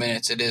couple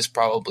minutes, it is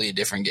probably a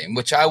different game,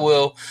 which I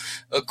will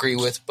agree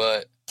with.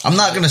 But I'm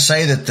not going to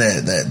say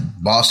that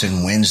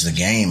Boston wins the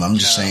game. I'm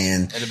just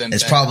saying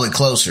it's probably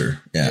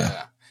closer.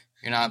 Yeah.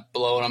 You're not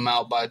blowing them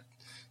out by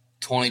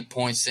 20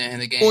 points in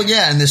the game. Well,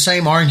 yeah, and the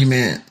same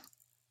argument,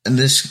 and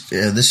this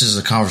is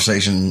a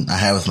conversation I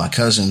had with my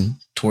cousin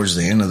towards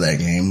the end of that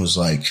game, was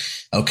like,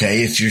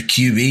 okay, if your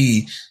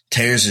QB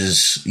tears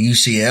his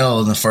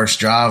UCL in the first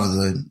drive of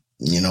the,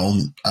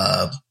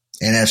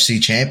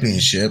 NFC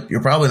championship,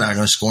 you're probably not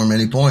going to score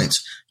many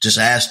points. Just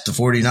ask the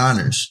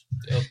 49ers.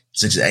 Yep.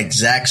 It's the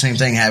exact same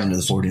thing happened to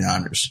the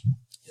 49ers.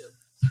 Yep.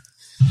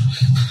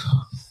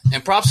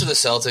 And props to the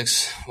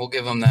Celtics. We'll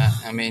give them that.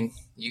 I mean,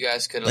 you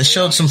guys could have. They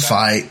showed some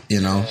fight,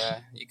 Yeah,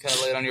 you could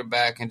have laid on your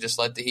back and just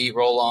let the Heat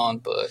roll on,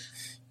 but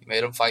you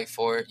made them fight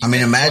for it.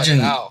 Imagine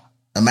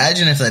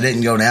if they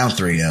didn't go down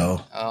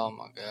 3-0. Oh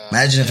my god!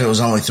 Imagine if it was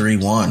only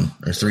 3-1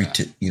 or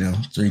 3-2.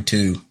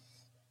 3-2.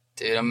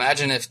 Dude,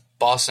 imagine if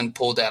Boston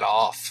pulled that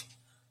off.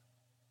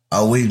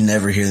 Oh, we'd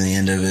never hear the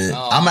end of it.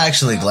 I'm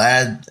actually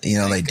glad,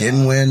 they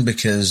didn't win,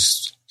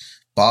 because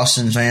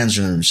Boston fans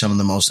are some of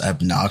the most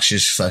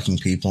obnoxious fucking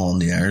people on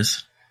the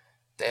earth.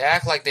 They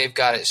act like they've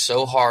got it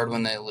so hard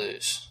when they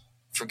lose,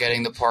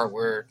 forgetting the part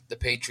where the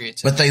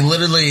Patriots. But they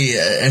literally,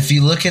 if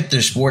you look at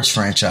their sports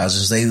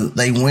franchises,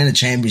 they win a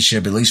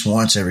championship at least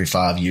once every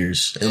 5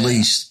 years, at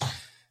least.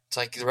 It's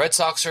like the Red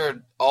Sox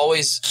are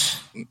always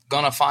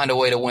going to find a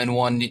way to win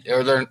one,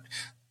 or they're,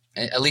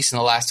 at least in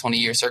the last 20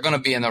 years, they're going to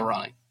be in the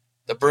running.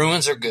 The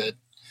Bruins are good.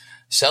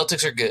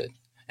 Celtics are good.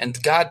 And the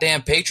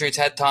goddamn Patriots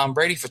had Tom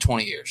Brady for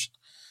 20 years.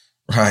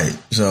 Right.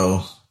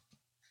 So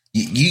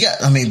you got,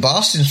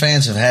 Boston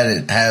fans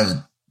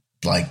have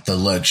like the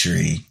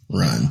luxury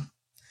run.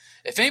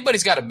 If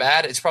anybody's got it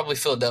bad, it's probably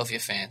Philadelphia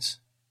fans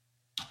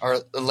or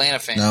Atlanta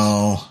fans.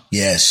 No.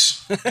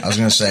 Yes. I was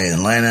going to say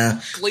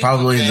Atlanta,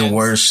 probably fans. The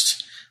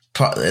worst.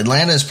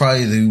 Atlanta is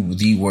probably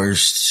the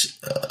worst.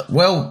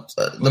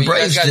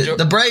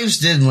 The Braves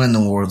did win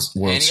the World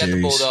Series. And you got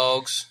the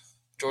Bulldogs.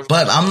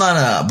 But I'm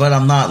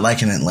not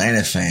like an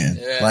Atlanta fan.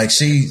 Yeah,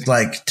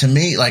 to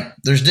me,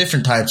 there's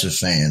different types of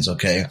fans.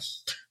 Okay.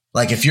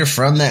 Like, if you're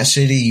from that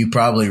city, you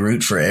probably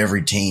root for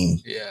every team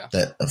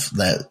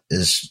that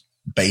is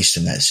based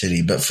in that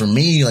city. But for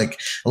me, I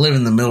live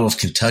in the middle of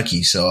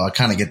Kentucky, so I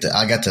kind of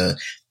I got to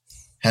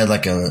have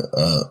like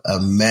a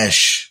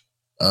mesh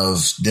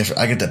of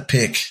different. I get to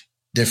pick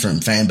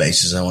different fan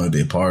bases I want to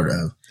be a part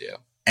of. Yeah.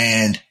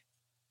 And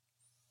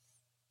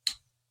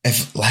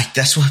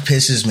that's what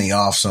pisses me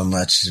off so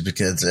much, is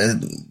because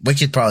we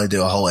could probably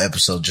do a whole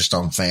episode just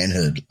on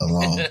fanhood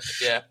alone.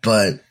 Yeah.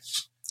 But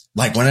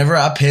whenever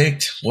I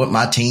picked what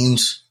my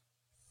teams,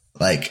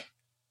 I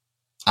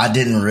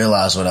didn't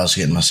realize what I was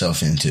getting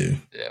myself into.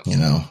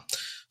 Yeah.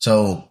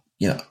 So,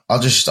 I'll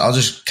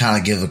just kind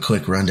of give a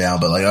quick rundown,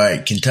 but all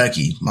right,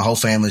 Kentucky, my whole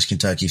family's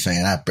Kentucky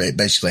fan. I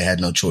basically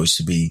had no choice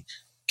to be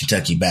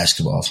Kentucky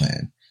basketball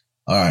fan.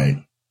 All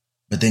right.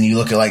 But then you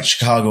look at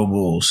Chicago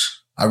Bulls.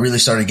 I really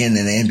started getting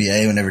in the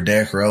NBA whenever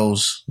Derrick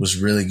Rose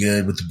was really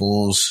good with the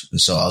Bulls.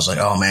 And so I was like,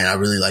 oh man, I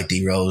really like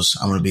D Rose.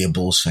 I'm going to be a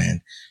Bulls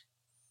fan.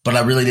 But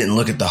I really didn't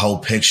look at the whole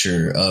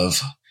picture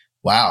of,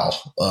 wow,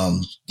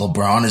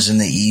 LeBron is in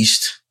the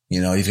East.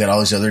 You've got all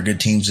these other good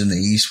teams in the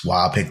East.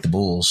 Why pick the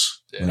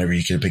Bulls whenever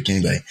you could have picked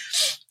anybody?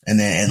 And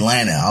then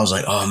Atlanta, I was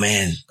like, oh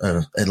man,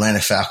 Atlanta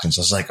Falcons.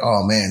 I was like,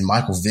 oh man,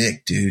 Michael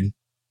Vick, dude.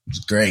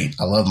 It's great.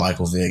 I love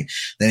Michael Vick.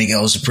 Then he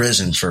goes to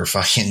prison for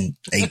fucking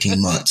 18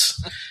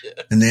 months.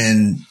 And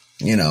then,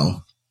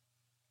 it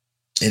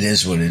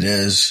is what it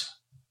is.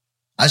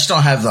 I just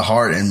don't have the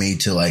heart in me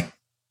to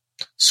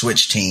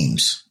switch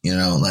teams,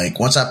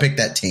 once I pick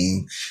that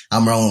team,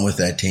 I'm rolling with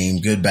that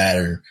team, good, bad,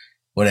 or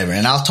whatever.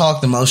 And I'll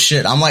talk the most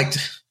shit. I'm like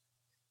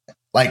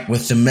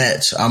with the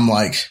Mets, I'm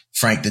like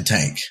Frank the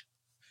Tank.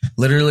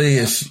 Literally,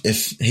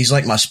 if he's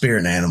like my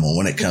spirit animal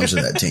when it comes to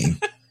that team.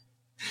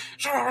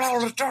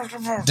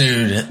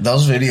 Dude,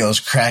 those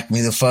videos crack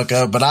me the fuck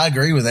up, but I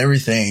agree with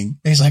everything.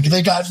 He's like,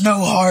 they got no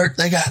heart.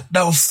 They got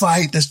no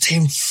fight. This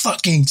team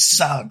fucking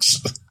sucks.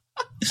 And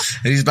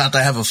he's about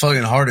to have a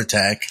fucking heart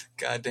attack.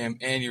 Goddamn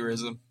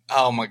aneurysm.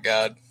 Oh my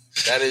God.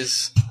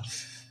 That's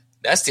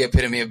the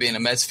epitome of being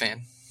a Mets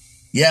fan.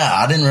 Yeah,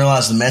 I didn't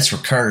realize the Mets were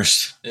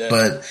cursed,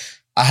 but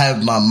I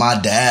have my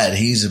dad.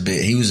 He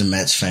was a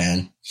Mets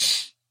fan.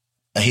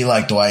 He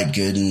liked Dwight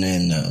Gooden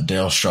and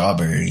Darryl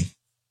Strawberry.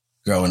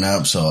 growing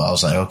up. So I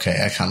was like,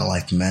 okay, I kind of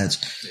like the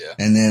Mets. Yeah.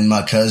 And then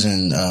my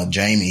cousin,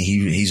 Jamie,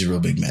 he's a real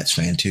big Mets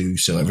fan too.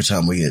 So every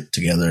time we get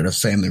together at a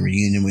family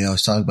reunion, we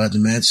always talk about the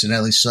Mets and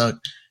how they suck.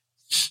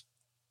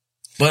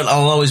 But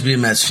I'll always be a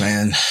Mets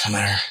fan, no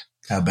matter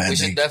how bad We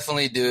they should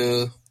definitely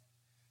do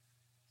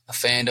a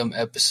fandom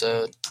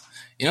episode.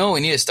 You know what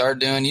we need to start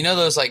doing? You know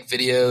those like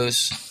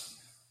videos,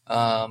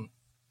 the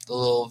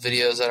little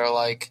videos that are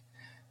like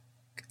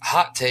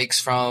hot takes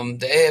from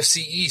the AFC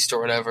East or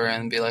whatever,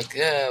 and be like,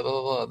 yeah,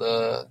 blah blah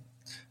blah.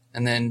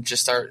 And then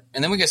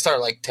we can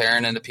start like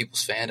tearing into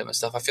people's fandom and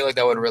stuff. I feel like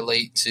that would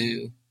relate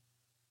to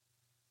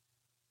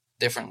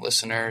different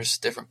listeners,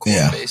 different core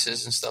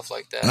bases and stuff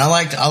like that. And I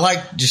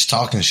like just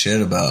talking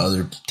shit about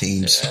other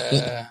teams.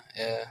 Yeah.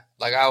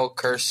 Like I'll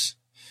curse.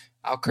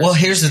 Well,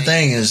 here's the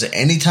thing: is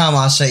anytime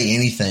I say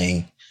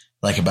anything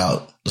like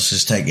about, let's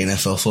just take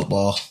NFL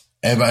football,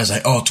 everybody's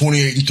like, "Oh,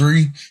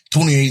 28-3,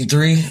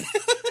 28-3."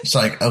 It's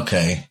like,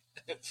 okay.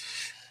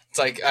 It's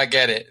like, I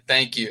get it.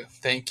 Thank you.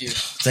 Thank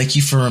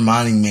you for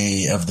reminding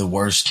me of the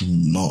worst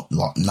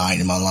night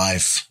in my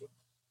life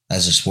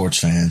as a sports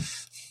fan.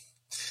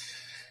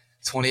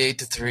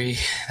 28-3.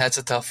 That's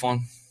a tough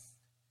one,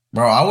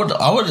 bro. I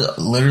would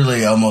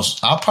literally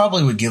I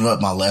probably would give up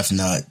my left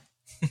nut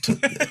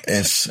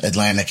if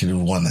Atlanta could have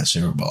won that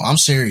Super Bowl. I'm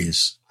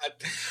serious.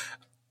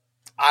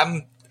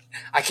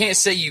 I can't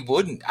say you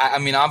wouldn't. I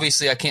mean,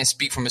 obviously, I can't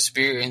speak from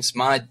experience.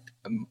 My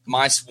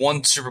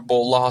one Super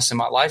Bowl loss in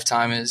my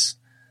lifetime is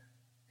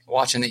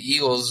watching the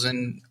Eagles,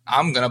 and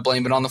I'm gonna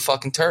blame it on the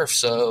fucking turf.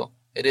 So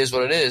it is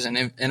what it is, and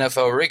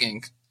NFL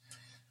rigging.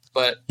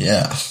 But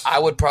yeah, I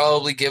would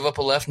probably give up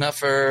a left nut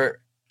for.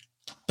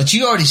 But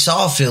you already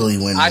saw Philly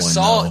win. That's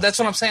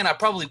what I'm saying. I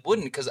probably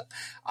wouldn't, because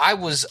I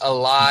was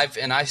alive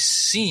and I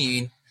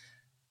seen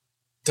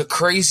the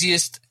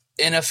craziest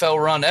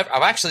NFL run ever.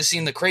 I've actually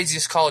seen the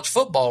craziest college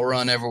football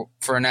run ever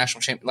for a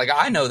national champion. Like,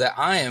 I know that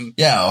I am.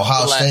 Yeah,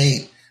 Ohio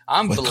State.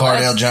 I'm with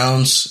Cardale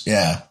Jones.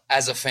 Yeah,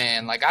 as a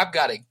fan, like, I've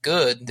got it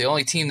good. The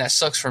only team that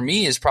sucks for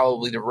me is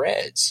probably the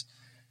Reds.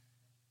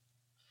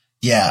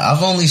 Yeah,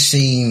 I've only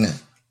seen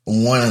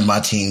one of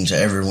my teams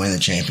ever win the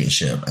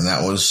championship, and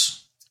that was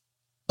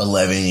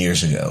 11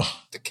 years ago.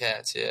 The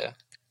Cats, yeah.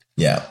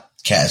 Yeah,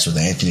 Cats with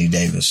Anthony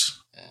Davis.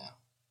 Yeah.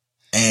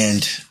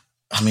 And,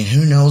 I mean,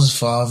 who knows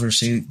if I'll ever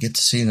get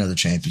to see another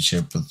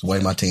championship with the way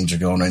my teams are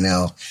going right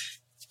now.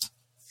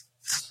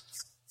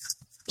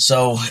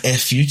 So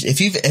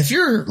if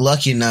you're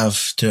lucky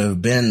enough to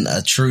have been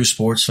a true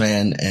sports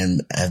fan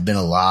and have been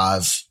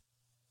alive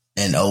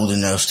and old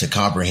enough to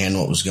comprehend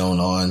what was going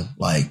on,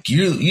 like,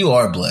 you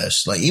are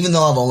blessed. Like, even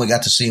though I've only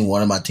got to see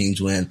one of my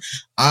teams win,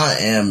 I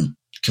am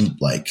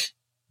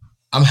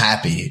I'm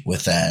happy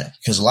with that,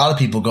 because a lot of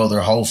people go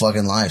their whole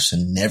fucking lives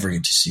and never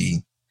get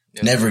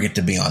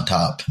to be on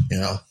top, you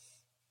know?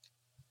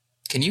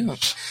 Can you,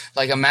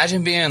 like,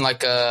 imagine being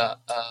like a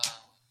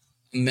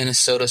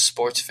Minnesota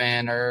sports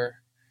fan, or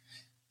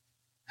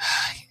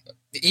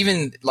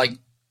even like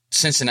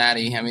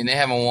Cincinnati? I mean, they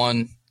haven't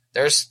won.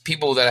 There's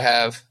people that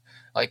have,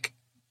 like,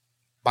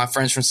 my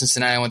friends from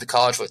Cincinnati I went to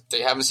college with,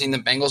 they haven't seen the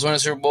Bengals win a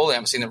Super Bowl. They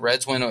haven't seen the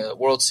Reds win a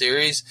World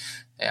Series.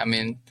 I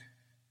mean,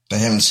 they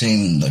haven't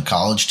seen the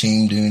college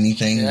team do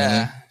anything.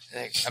 Yeah.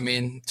 I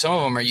mean, some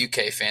of them are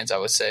UK fans, I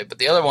would say. But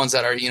the other ones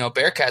that are,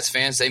 Bearcats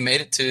fans, they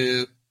made it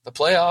to the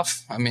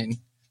playoff. I mean,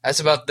 that's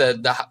about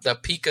the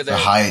peak of their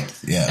height.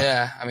 Yeah.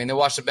 Yeah. I mean, they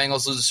watched the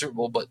Bengals lose the Super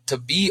Bowl. But to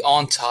be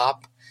on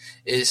top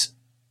is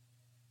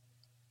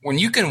when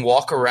you can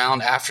walk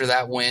around after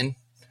that win.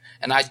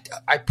 And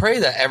I pray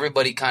that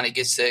everybody kind of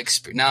gets to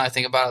experience. Now I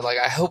think about it, like,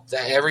 I hope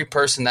that every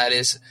person that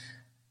is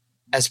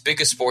as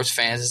big a sports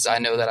fans as I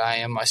know that I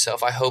am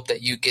myself, I hope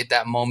that you get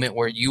that moment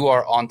where you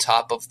are on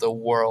top of the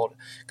world,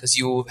 because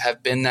you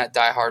have been that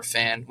diehard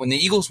fan. When the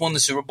Eagles won the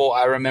Super Bowl,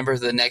 I remember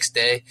the next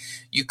day,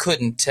 you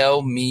couldn't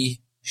tell me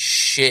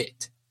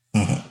shit.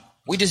 Mm-hmm.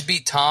 We just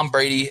beat Tom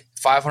Brady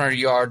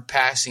 500-yard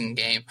passing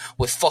game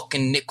with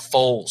fucking Nick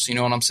Foles. You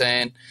know what I'm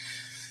saying?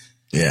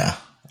 Yeah.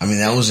 I mean,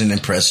 that was an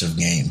impressive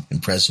game,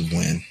 impressive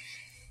win.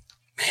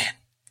 Man,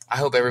 I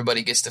hope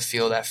everybody gets to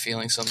feel that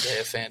feeling someday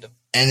of fandom.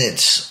 And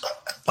it's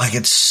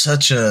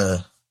such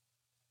a,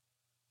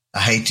 I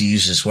hate to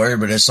use this word,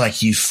 but it's like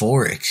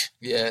euphoric.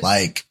 Yeah.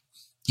 Like,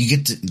 you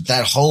get to,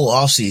 that whole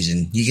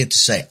offseason, you get to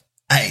say,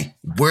 hey,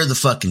 we're the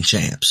fucking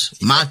champs.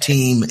 My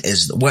team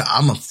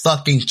I'm a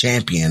fucking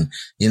champion.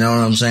 You know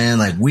what I'm saying?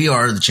 Like, we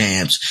are the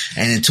champs.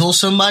 And until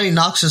somebody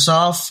knocks us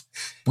off,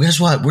 guess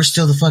what? We're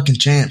still the fucking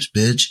champs,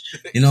 bitch.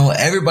 You know,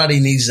 everybody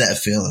needs that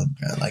feeling,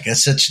 bro. Like,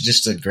 that's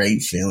just a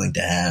great feeling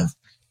to have.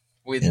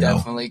 We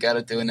definitely got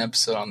to do an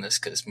episode on this,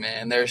 because,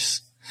 man,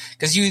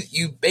 because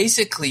you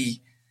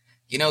basically,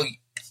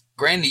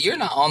 granted, you're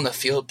not on the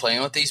field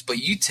playing with these, but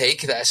you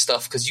take that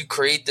stuff because you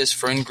create this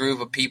friend group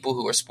of people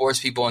who are sports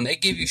people, and they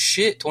give you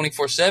shit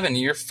 24/7, and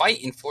you're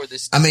fighting for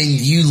this team. I mean,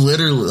 you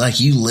literally, like,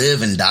 you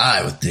live and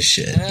die with this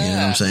shit. Yeah. You know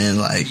what I'm saying?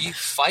 Like, you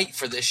fight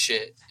for this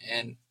shit,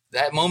 and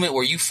that moment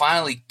where you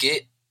finally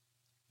get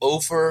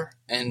over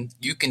and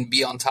you can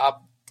be on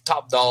top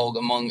dog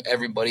among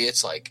everybody,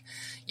 it's like,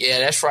 yeah,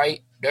 that's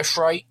right. That's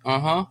right.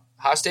 Uh-huh.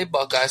 Ohio State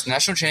Buckeyes,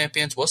 national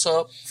champions. What's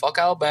up? Fuck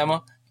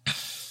Alabama.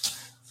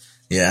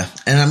 Yeah,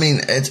 and I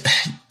mean, it's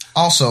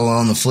also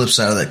on the flip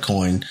side of that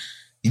coin,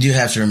 you do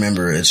have to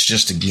remember it's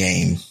just a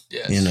game.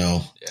 Yes. You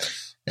know,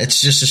 Yes. it's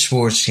just a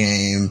sports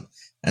game,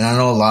 and I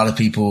know a lot of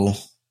people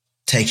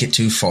take it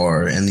too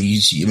far, and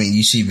you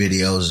see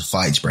videos of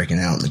fights breaking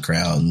out in the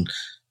crowd and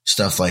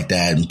stuff like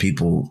that, and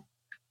people,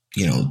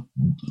 you know,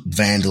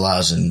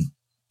 vandalizing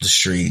the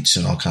streets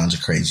and all kinds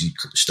of crazy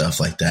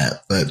stuff like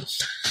that. But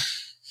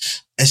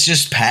it's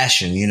just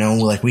passion, you know,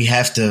 like we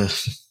have to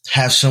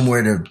have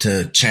somewhere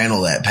to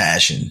channel that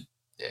passion.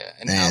 Yeah,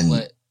 an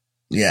outlet.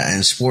 Yeah,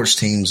 and sports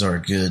teams are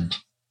a good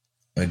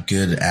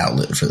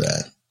outlet for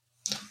that.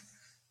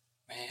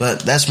 Man. But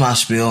that's my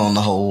spiel on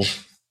the whole,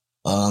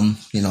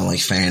 you know, like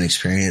fan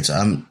experience.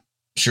 I'm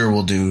sure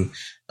we'll do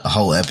a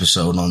whole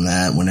episode on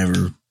that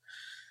whenever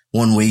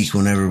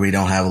we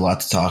don't have a lot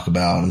to talk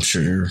about. I'm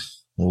sure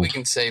we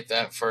can save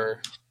that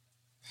for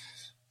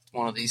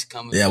one of these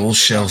coming. Yeah, we'll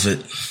shelf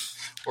it.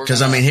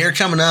 Because, I mean, here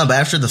coming up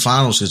after the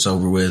finals gets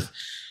over with,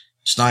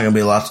 it's not going to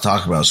be a lot to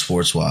talk about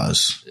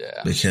sports-wise.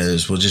 Yeah.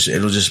 Because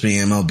it'll just be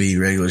MLB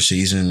regular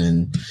season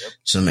and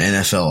some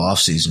NFL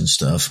offseason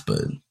stuff.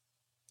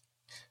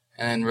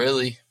 And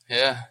really,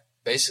 yeah,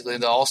 basically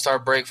the All-Star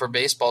break for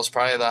baseball is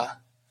probably the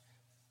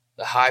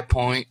high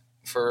point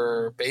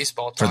for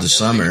baseball. For the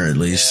summer, at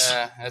least.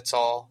 Yeah, that's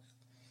all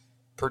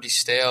pretty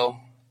stale.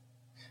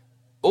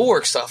 We'll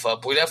work stuff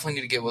up. We definitely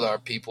need to get with our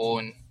people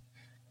and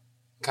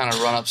kind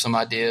of run up some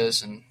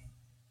ideas. And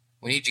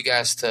we need you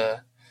guys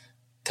to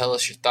tell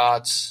us your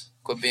thoughts.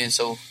 Quit being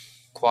so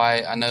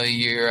quiet. I know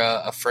you're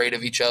afraid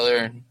of each other,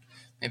 and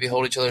maybe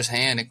hold each other's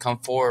hand and come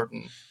forward.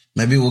 And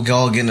maybe we'll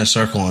all get in a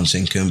circle and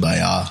sing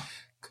Kumbaya.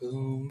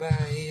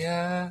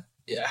 Kumbaya.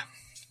 Yeah.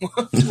 We'll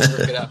work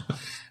it out.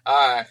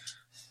 All right.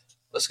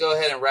 Let's go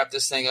ahead and wrap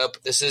this thing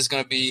up. This is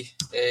going to be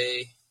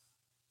a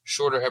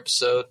shorter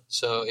episode,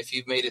 so if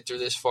you've made it through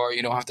this far,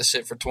 you don't have to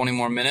sit for 20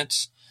 more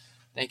minutes.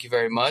 Thank you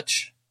very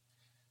much.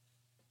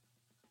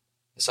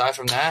 Aside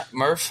from that,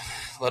 Murph,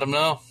 let them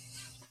know.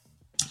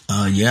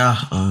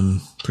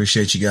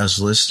 Appreciate you guys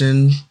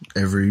listening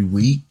every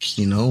week.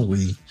 You know,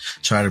 we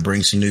try to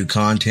bring some new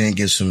content,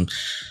 give some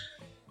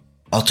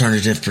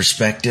alternative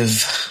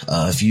perspective.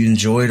 If you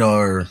enjoyed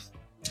our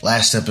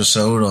last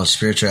episode on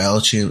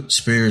spirituality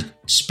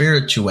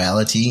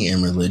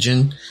and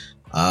religion,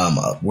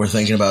 we're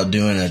thinking about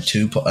doing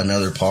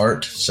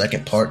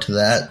second part to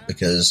that,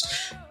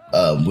 because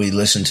we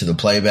listened to the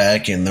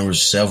playback and there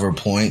was several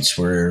points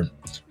where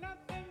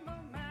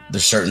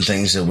there's certain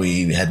things that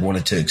we had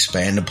wanted to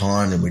expand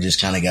upon, and we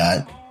just kind of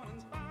got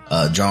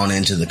drawn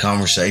into the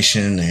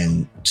conversation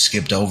and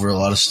skipped over a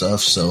lot of stuff.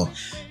 So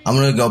I'm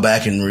going to go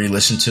back and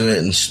re-listen to it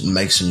and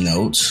make some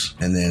notes,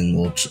 and then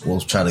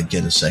we'll try to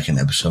get a second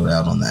episode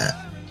out on that,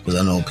 because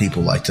I know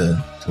people like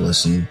to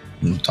listen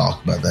and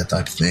talk about that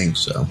type of thing.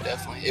 So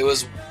definitely, it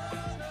was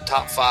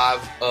top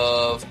 5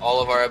 of all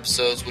of our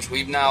episodes, which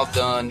we've now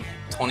done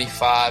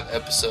 25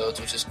 episodes,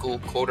 which is cool.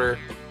 Quarter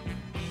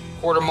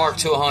mark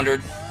to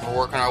 100. We're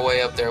working our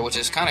way up there, which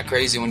is kind of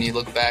crazy when you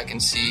look back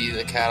and see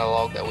the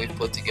catalog that we've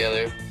put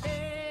together.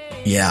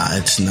 Yeah,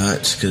 it's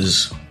nuts,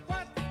 because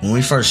when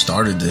we first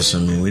started this, I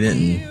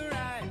mean,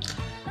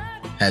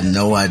 had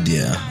no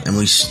idea, and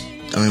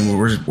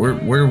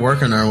we're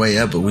working our way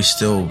up, but we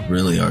still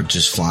really are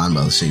just flying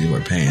by the seat of our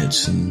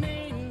pants and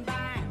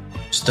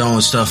just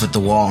throwing stuff at the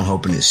wall and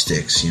hoping it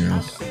sticks, you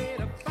know.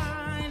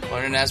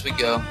 Learning as we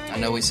go. I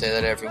know we say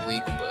that every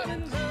week, but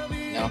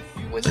you know,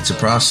 it's a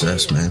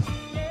process, man.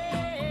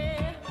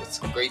 With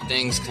some great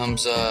things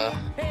comes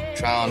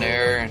trial and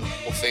error, and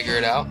we'll figure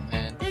it out.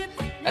 And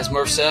as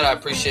Murph said, I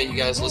appreciate you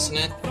guys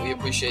listening. We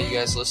appreciate you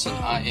guys listening.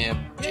 I am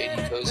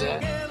JD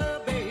Kozak.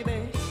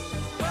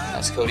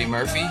 That's Cody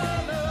Murphy.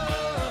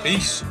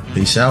 Peace.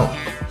 Peace out.